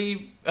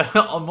socially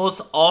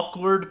most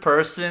awkward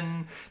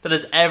person that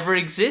has ever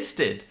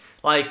existed.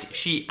 Like,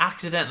 she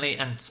accidentally,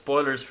 and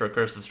spoilers for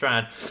Curse of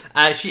Strahd,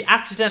 she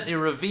accidentally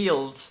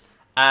reveals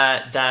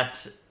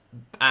that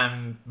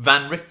Van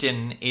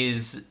Richten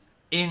is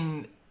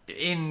in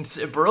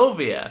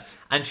Barovia,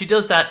 and she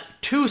does that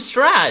to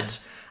Strahd,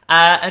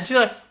 and she's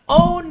like,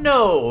 oh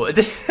no.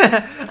 And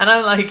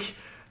I'm like,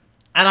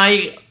 and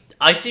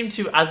I seem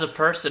to, as a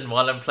person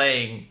while I'm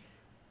playing,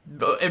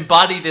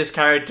 embody this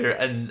character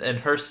and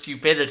her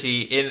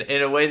stupidity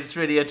in a way that's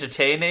really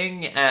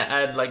entertaining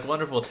and like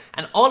wonderful.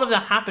 And all of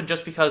that happened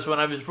just because when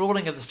I was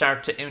rolling at the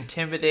start to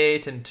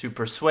intimidate and to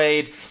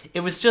persuade, it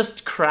was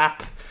just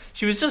crap.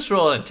 She was just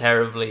rolling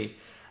terribly.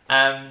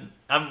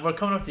 We're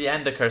coming up to the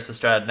end of Curse of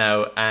Strahd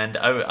now, and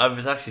I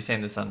was actually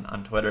saying this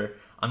on Twitter.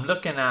 I'm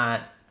looking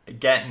at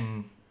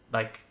getting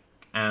like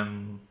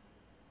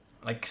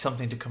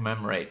something to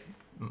commemorate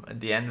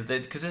at the end of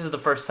it, because this is the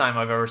first time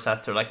I've ever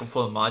sat through like a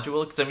full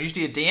module, because I'm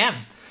usually a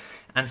DM,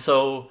 and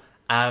so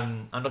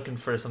I'm looking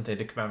for something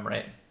to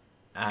commemorate.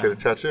 Get a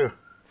tattoo.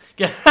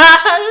 Yeah,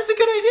 that's a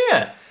good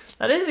idea.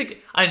 That is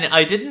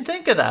I didn't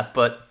think of that,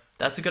 but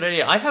that's a good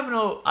idea. I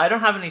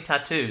don't have any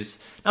tattoos,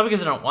 not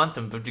because I don't want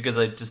them, but because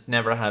I just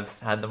never have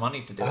had the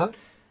money to do it.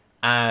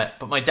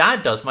 But my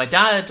dad does. My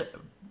dad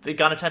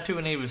got a tattoo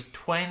when he was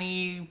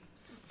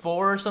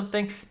 24 or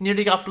something,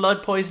 nearly got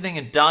blood poisoning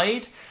and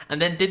died,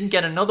 and then didn't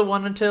get another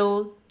one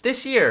until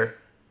this year.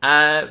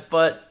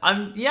 But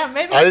maybe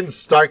I didn't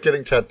start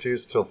getting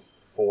tattoos till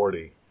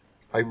 40.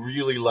 I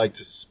really like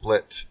to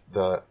split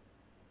the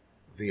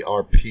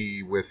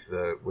RP with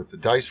the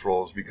dice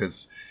rolls,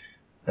 because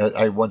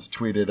I once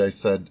tweeted, I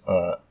said,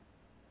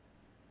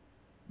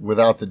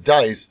 without the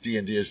dice,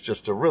 D&D is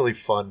just a really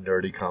fun,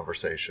 nerdy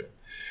conversation.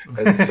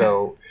 And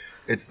so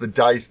it's the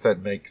dice that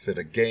makes it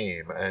a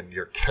game, and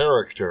your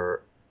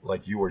character,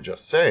 like you were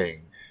just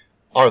saying,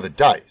 are the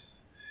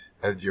dice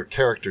and your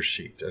character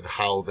sheet and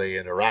how they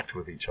interact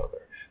with each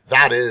other.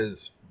 That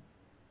is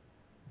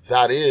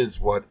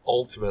what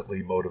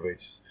ultimately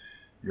motivates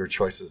your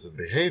choices and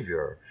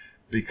behavior,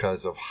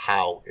 because of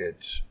how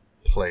it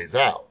plays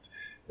out.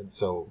 And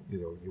so,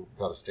 you've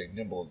got to stay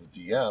nimble as a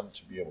DM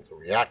to be able to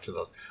react to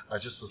those. I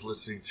just was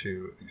listening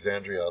to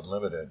Exandria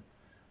Unlimited,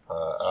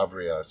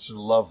 Abria. She's a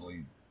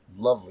lovely,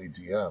 lovely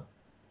DM.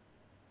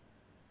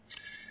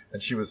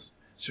 And she was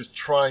she was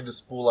trying to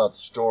spool out the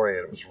story,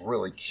 and it was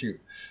really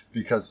cute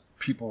because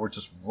people were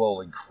just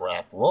rolling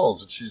crap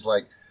rolls, and she's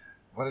like,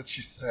 what did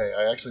she say?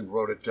 I actually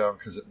wrote it down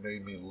because it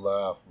made me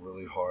laugh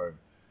really hard.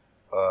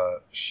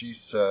 She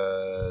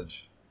said,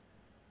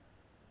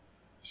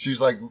 she's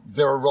like,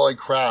 they were rolling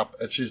crap,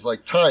 and she's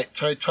like,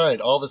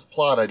 tight, all this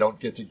plot I don't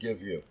get to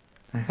give you.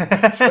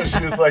 So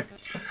she was like,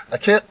 I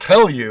can't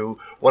tell you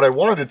what I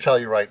wanted to tell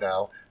you right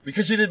now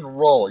because you didn't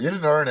roll. You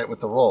didn't earn it with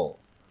the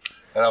rolls.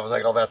 And I was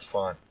like, oh, that's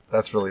fun.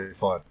 That's really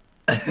fun.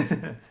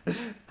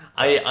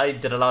 I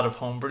did a lot of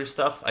homebrew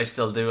stuff. I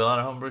still do a lot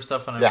of homebrew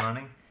stuff when I'm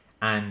running.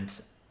 And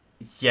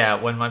yeah,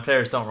 when my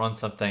players don't run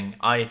something,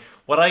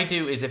 what I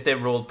do is if they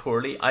roll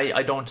poorly,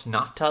 I don't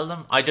not tell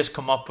them. I just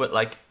come up with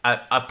like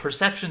a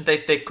perception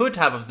that they could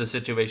have of the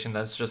situation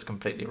that's just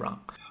completely wrong.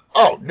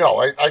 Oh, no,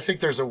 I think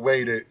there's a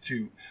way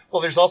to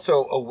well, there's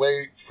also a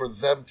way for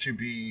them to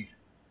be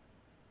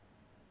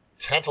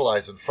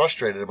tantalized and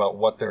frustrated about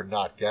what they're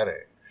not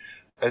getting.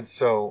 And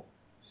so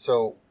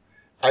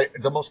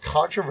the most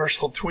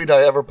controversial tweet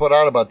I ever put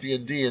out about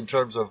D&D in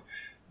terms of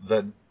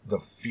the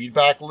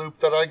feedback loop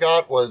that I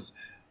got was,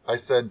 I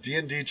said,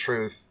 D&D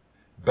truth,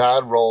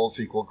 bad rolls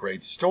equal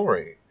great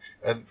story.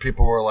 And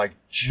people were like,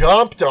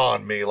 jumped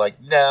on me,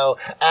 like, no,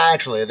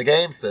 actually, the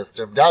game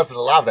system doesn't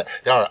allow for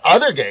that. There are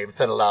other games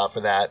that allow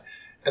for that,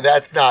 and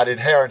that's not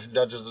inherent in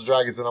Dungeons and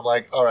Dragons. And I'm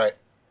like, all right,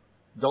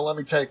 don't let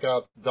me take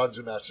out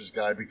Dungeon Master's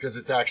Guide because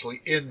it's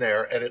actually in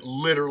there, and it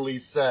literally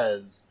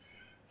says,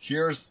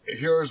 here's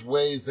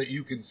ways that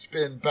you can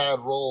spin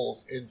bad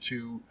rolls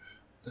into.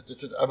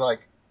 I'm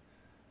like,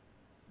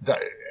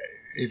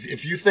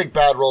 if you think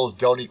bad rolls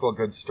don't equal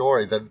good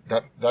story, then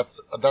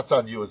that's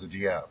on you as a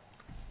DM.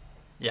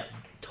 Yeah,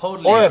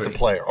 totally. Or agree. as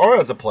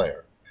a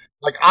player.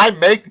 Like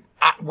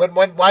when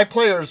my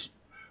players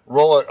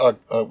roll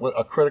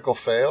a critical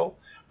fail,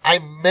 I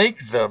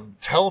make them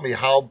tell me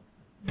how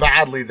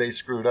badly they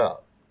screwed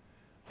up.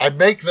 I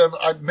make them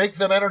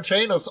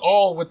entertain us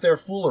all with their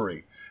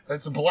foolery. And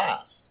it's a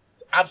blast.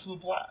 It's an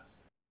absolute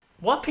blast.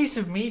 What piece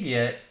of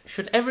media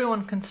should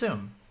everyone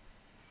consume?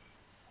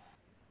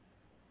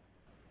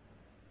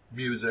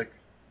 Music.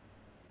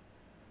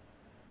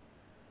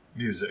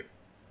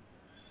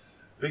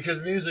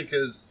 Because music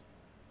it's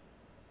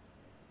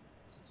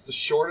the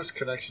shortest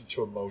connection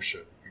to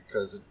emotion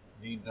because it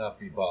need not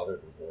be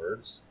bothered with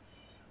words.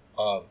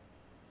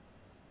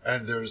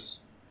 And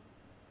there's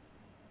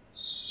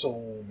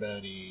so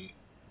many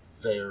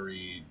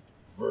varied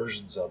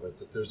versions of it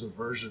that there's a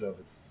version of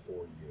it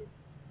for you,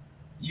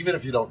 even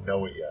if you don't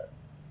know it yet.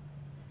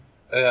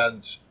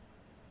 And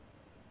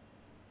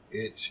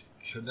it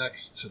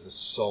connects to the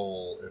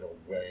soul in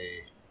a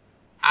way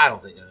I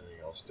don't think anything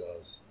else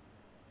does.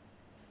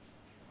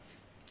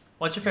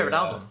 What's your favorite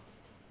album?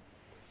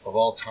 Of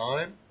all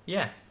time?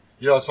 Yeah.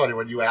 You know, it's funny,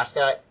 when you asked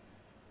that,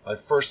 my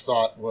first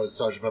thought was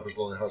Sgt. Pepper's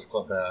Lonely Hearts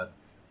Club Band.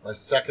 My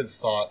second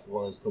thought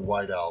was the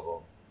White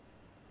Album.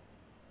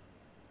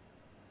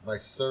 My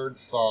third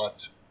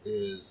thought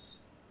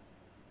is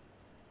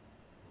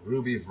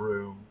Ruby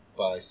Vroom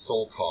by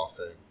Soul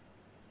Coughing.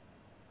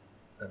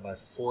 And my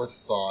fourth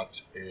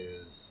thought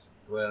is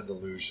Grand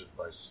Illusion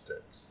by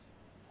Styx.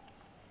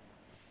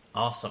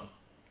 Awesome.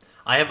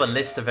 I have a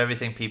list of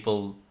everything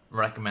people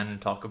recommend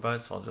and talk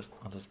about, so I'll just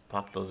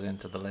pop those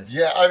into the list.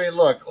 Yeah, I mean,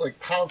 look, like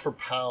pound for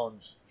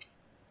pound,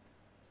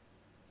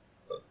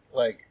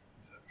 like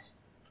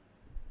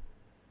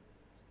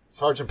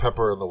Sgt.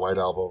 Pepper and the White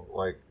Album.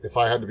 Like, if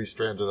I had to be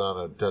stranded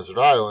on a desert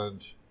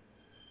island,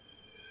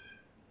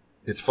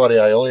 it's funny.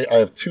 I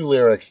have two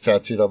lyrics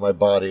tattooed on my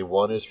body.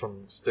 One is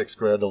from Styx'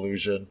 Grand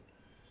Illusion,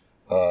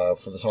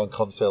 from the song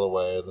 "Come Sail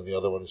Away," and then the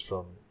other one is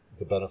from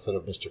 "The Benefit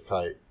of Mr.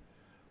 Kite."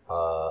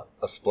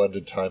 A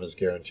splendid time is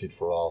guaranteed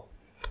for all.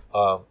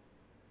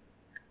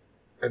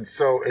 And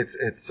so it's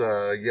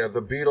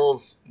the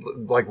Beatles,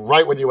 like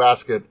right when you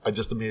ask it, I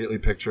just immediately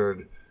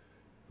pictured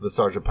the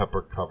Sgt.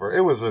 Pepper cover.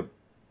 It was a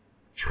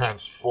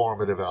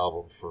transformative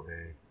album for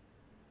me.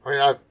 I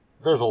mean,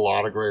 there's a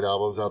lot of great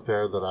albums out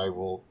there that I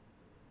will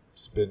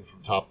spin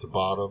from top to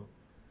bottom,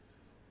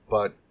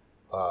 but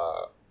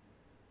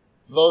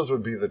those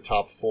would be the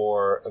top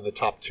four, and the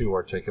top two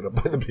are taken up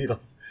by the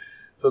Beatles.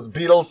 So it's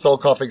Beatles, Soul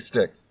Coughing,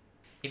 Styx.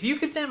 If you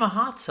could name a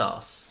hot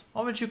sauce,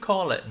 what would you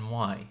call it and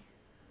why?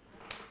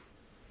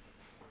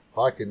 If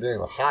I could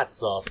name a hot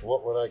sauce,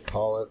 what would I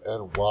call it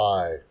and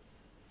why?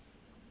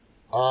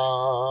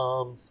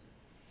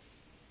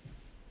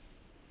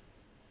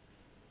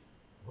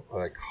 What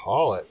would I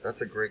call it?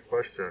 That's a great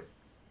question.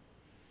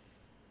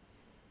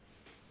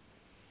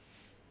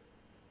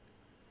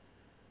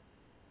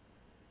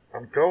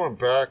 I'm going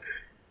back.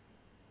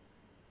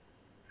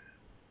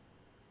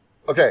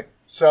 Okay,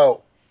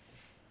 so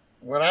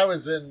when I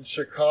was in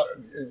Chicago,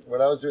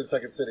 when I was doing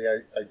Second City,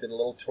 I did a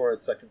little tour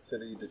at Second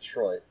City,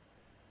 Detroit.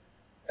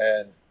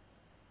 And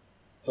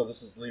so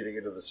this is leading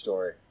into the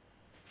story.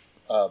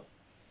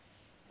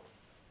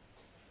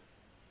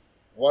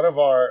 One of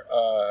our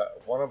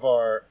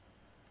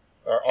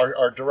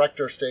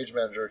director, stage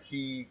manager,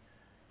 he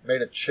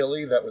made a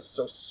chili that was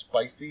so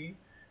spicy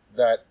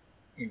that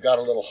you got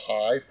a little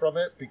high from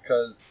it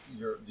because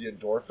you're the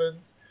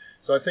endorphins.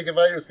 So I think if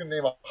I was going to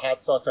name a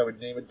hot sauce, I would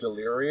name it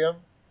Delirium.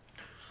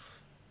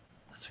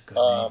 That's a good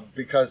name.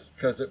 Because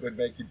it would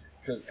make you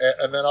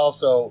and then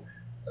also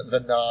the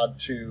nod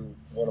to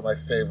one of my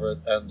favorite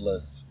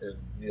endless in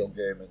Neil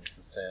Gaiman's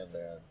The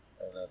Sandman,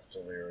 and that's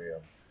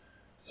Delirium.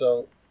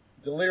 So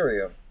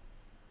Delirium.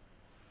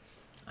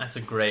 That's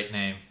a great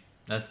name.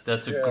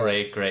 That's a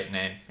great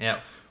name.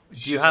 Yeah.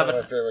 She's one of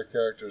my favorite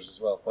characters as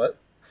well. What?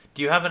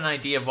 Do you have an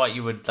idea of what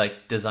you would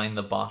like design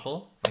the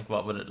bottle? Like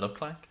what would it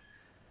look like?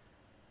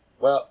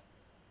 Well,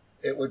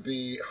 it would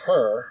be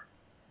her,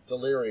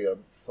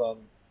 Delirium,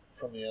 from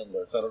The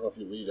Endless. I don't know if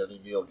you read any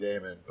Neil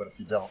Gaiman, but if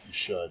you don't, you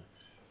should.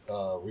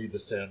 Read The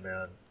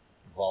Sandman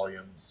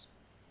volumes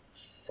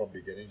from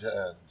beginning to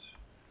end,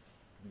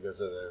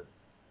 because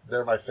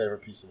they're my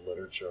favorite piece of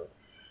literature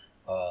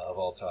of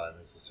all time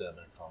is the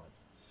Sandman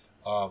comics.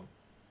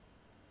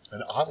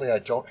 And oddly, I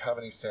don't have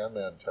any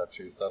Sandman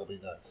tattoos. That'll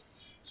be nice.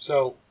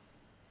 So,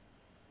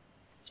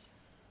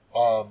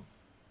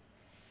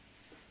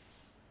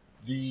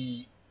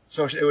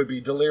 it would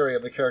be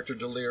Delirium, the character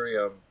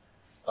Delirium,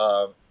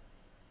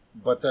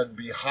 but then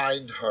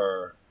behind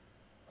her,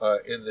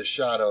 in the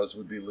shadows,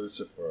 would be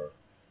Lucifer.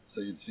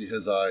 So you'd see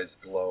his eyes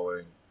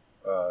glowing,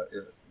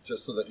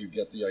 just so that you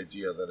get the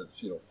idea that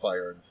it's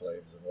fire and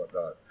flames and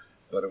whatnot.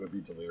 But it would be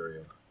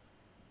Delirium.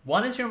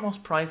 What is your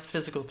most prized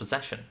physical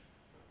possession?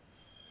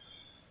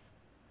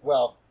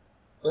 Well,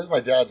 this is my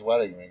dad's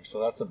wedding ring, so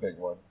that's a big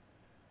one.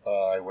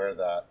 I wear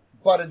that.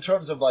 But in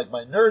terms of like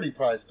my nerdy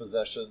prized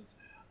possessions,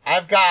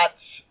 I've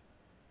got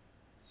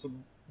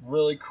some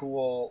really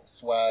cool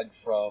swag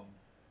from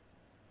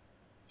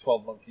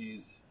 12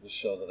 Monkeys, the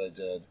show that I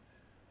did.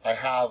 I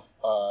have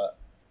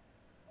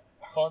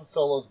Han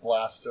Solo's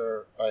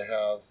blaster. I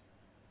have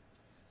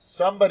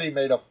somebody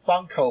made a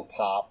Funko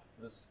Pop.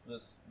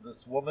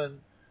 This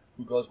woman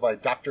who goes by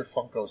Dr.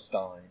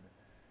 Funkostein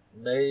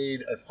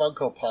made a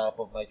Funko Pop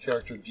of my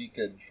character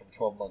Deacon from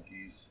 12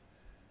 Monkeys,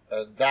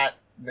 and that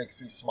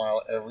makes me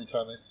smile every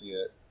time I see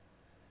it.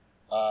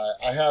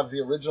 I have the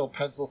original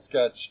pencil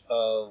sketch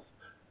of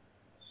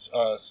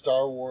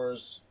Star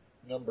Wars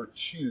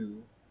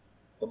 #2,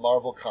 the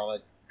Marvel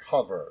comic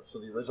cover. So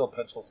the original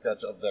pencil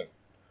sketch of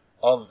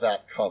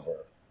that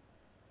cover,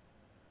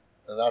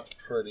 and that's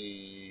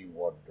pretty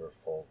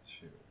wonderful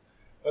too.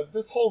 But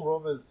this whole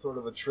room is sort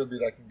of a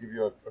tribute. I can give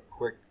you a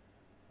quick.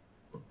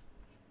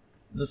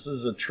 This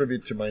is a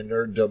tribute to my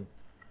nerddom,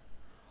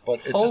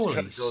 but it just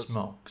kind of goes.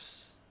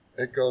 Smokes.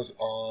 It goes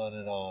on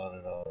and on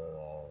and on and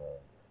on and on.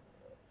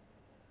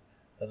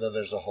 And then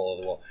there's a whole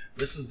other wall.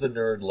 This is the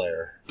nerd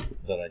lair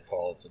that I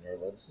call it, the nerd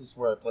lair. This is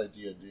where I play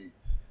D&D.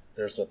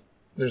 There's a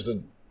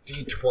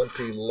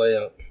D20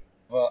 layup.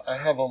 I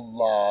have a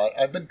lot.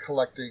 I've been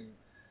collecting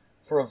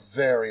for a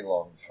very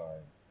long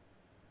time.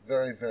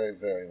 Very, very,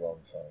 very long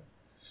time.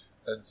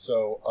 And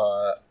so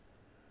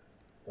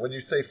when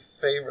you say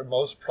favorite,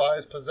 most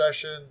prized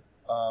possession,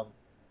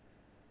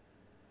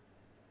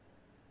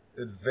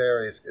 it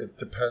varies. It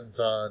depends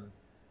on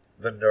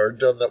the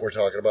nerddom that we're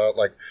talking about.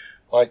 Like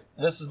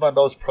this is my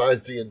most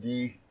prized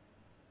D&D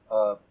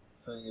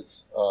thing.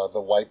 It's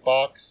the white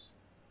box.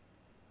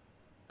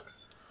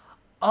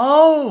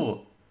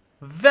 Oh,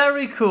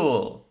 very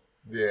cool.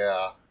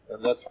 Yeah,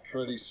 and that's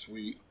pretty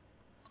sweet.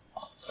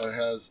 It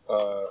has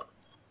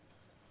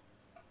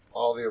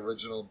all the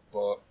original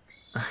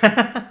books.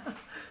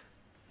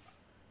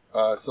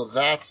 So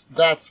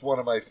that's one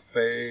of my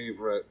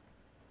favorite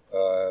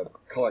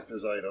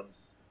collector's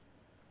items.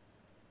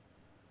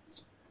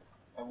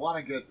 I want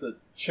to get the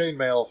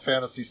Chainmail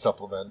Fantasy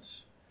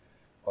Supplement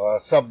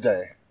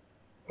someday,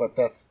 but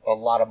that's a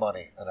lot of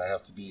money, and I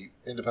have to be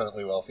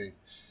independently wealthy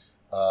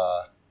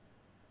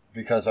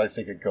because I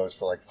think it goes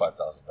for like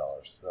 $5,000.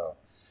 So,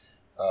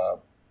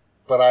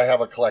 but I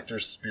have a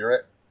collector's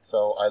spirit,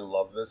 so I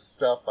love this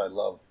stuff. I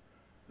love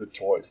the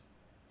toys.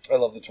 I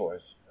love the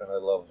toys, and I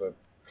love the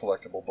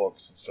collectible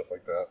books and stuff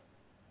like that.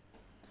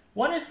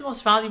 What is the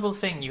most valuable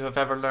thing you have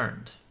ever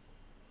learned?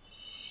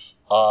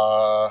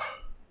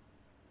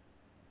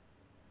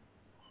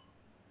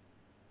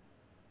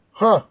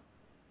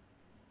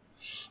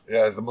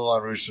 Yeah, the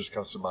Moulin Rouge just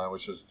comes to mind,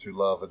 which is to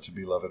love and to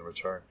be loved in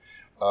return.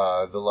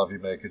 The love you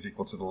make is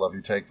equal to the love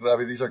you take. I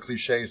mean, these are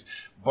cliches,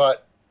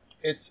 but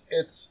it's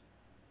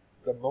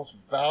the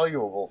most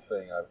valuable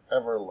thing I've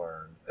ever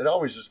learned. It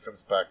always just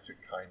comes back to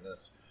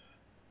kindness.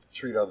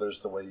 Treat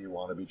others the way you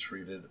want to be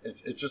treated.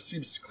 It just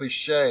seems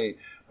cliche,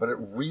 but it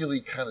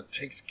really kind of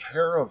takes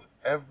care of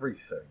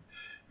everything.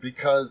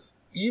 Because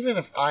even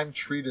if I'm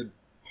treated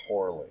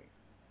poorly,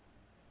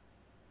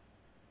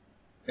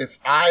 if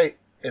I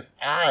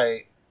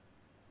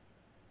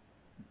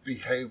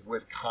behave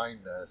with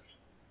kindness,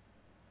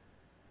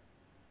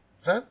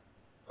 then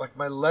like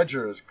my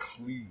ledger is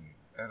clean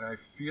and I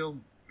feel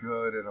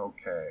good and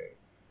okay.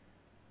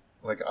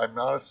 Like I'm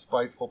not a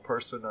spiteful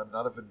person, I'm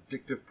not a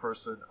vindictive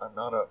person, I'm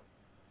not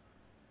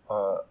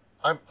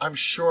I'm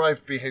sure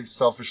I've behaved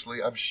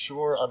selfishly, I'm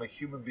sure I'm a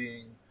human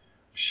being,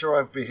 I'm sure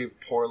I've behaved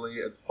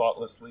poorly and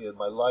thoughtlessly in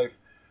my life.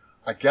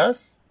 I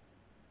guess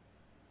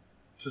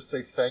to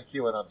say thank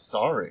you and I'm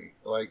sorry.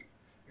 Like,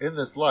 in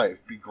this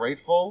life, be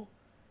grateful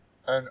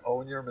and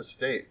own your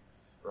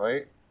mistakes,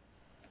 right?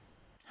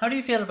 How do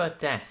you feel about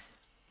death?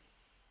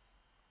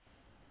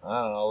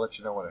 I don't know. I'll let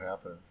you know when it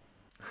happens.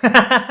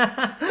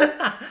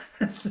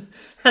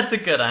 That's a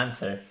good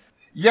answer.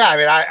 Yeah, I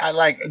mean, I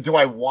like, do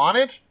I want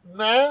it?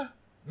 Nah.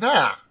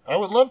 I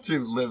would love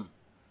to live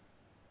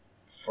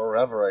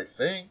forever, I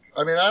think.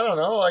 I mean, I don't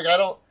know. Like, I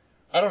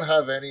don't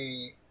have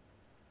any,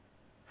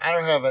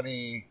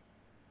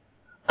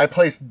 I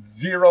place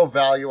zero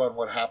value on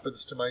what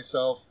happens to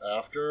myself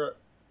after.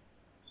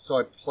 So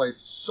I place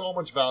so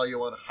much value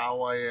on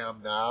how I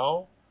am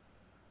now.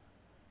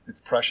 It's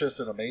precious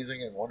and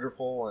amazing and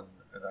wonderful, and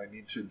I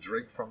need to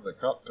drink from the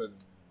cup and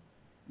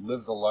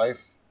live the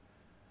life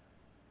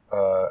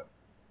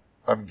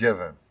I'm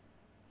given,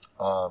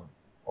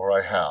 or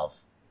I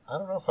have. I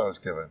don't know if I was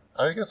given.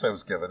 I guess I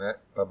was given it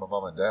by my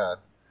mom and dad.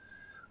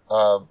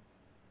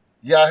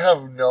 Yeah, I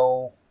have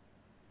no...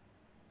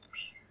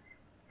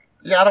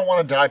 Yeah, I don't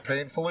want to die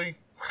painfully.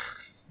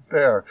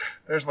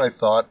 There's my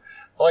thought.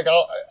 Like,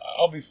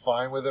 I'll be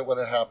fine with it when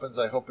it happens.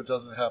 I hope it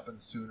doesn't happen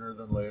sooner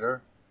than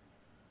later.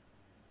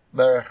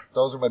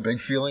 Those are my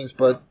big feelings,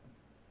 but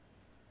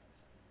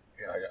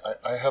yeah,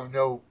 I have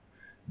no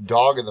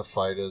dog in the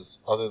fight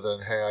other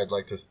than, hey, I'd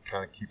like to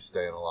kind of keep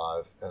staying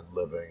alive and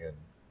living and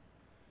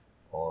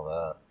all of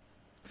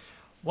that.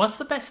 What's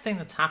the best thing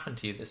that's happened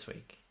to you this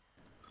week?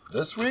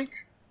 This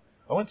week?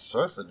 I went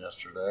surfing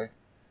yesterday,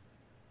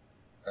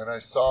 and I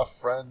saw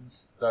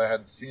friends that I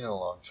hadn't seen in a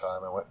long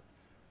time. I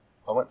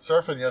went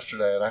surfing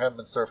yesterday, and I haven't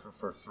been surfing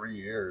for 3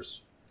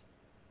 years.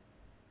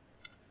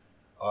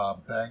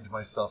 Banged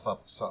myself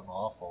up something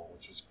awful,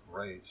 which was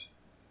great.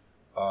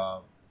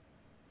 But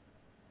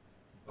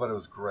it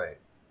was great.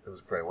 It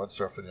was great. Went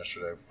surfing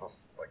yesterday for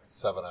like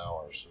 7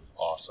 hours. It was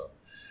awesome.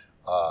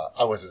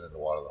 I wasn't in the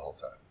water the whole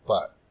time,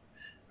 but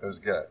it was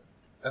good.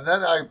 And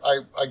then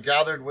I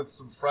gathered with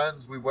some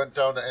friends. We went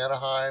down to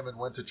Anaheim and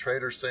went to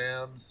Trader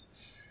Sam's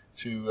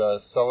to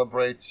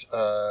celebrate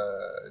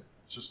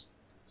just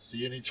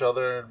seeing each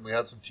other. And we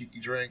had some tiki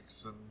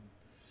drinks, and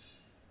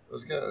it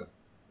was good.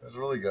 It was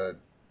really good.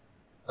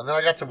 And then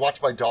I got to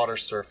watch my daughter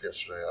surf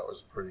yesterday. That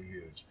was pretty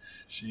huge.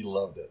 She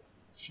loved it.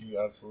 She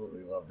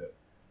absolutely loved it.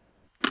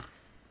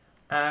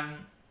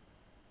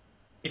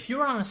 If you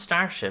were on a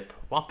starship,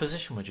 what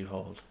position would you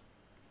hold?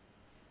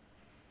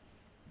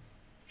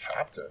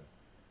 Captain.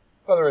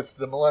 Whether it's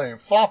the Millennium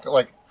Falcon,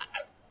 like,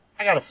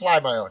 I gotta fly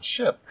my own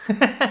ship.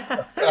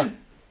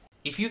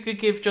 If you could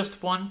give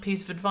just one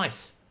piece of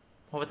advice,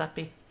 what would that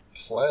be?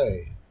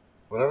 Play.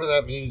 Whatever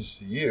that means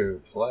to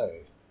you,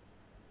 play.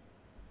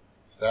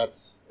 If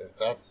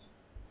that's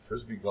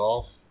frisbee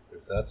golf,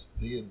 if that's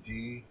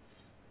D&D,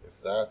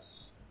 if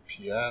that's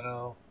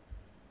piano,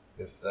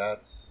 if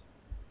that's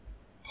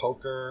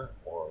poker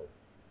or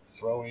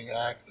throwing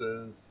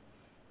axes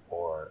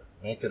or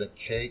making a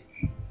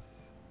cake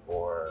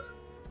or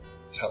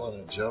telling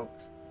a joke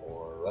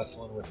or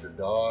wrestling with your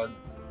dog,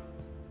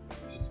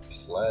 just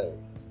play.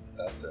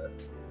 That's it.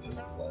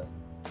 Just play.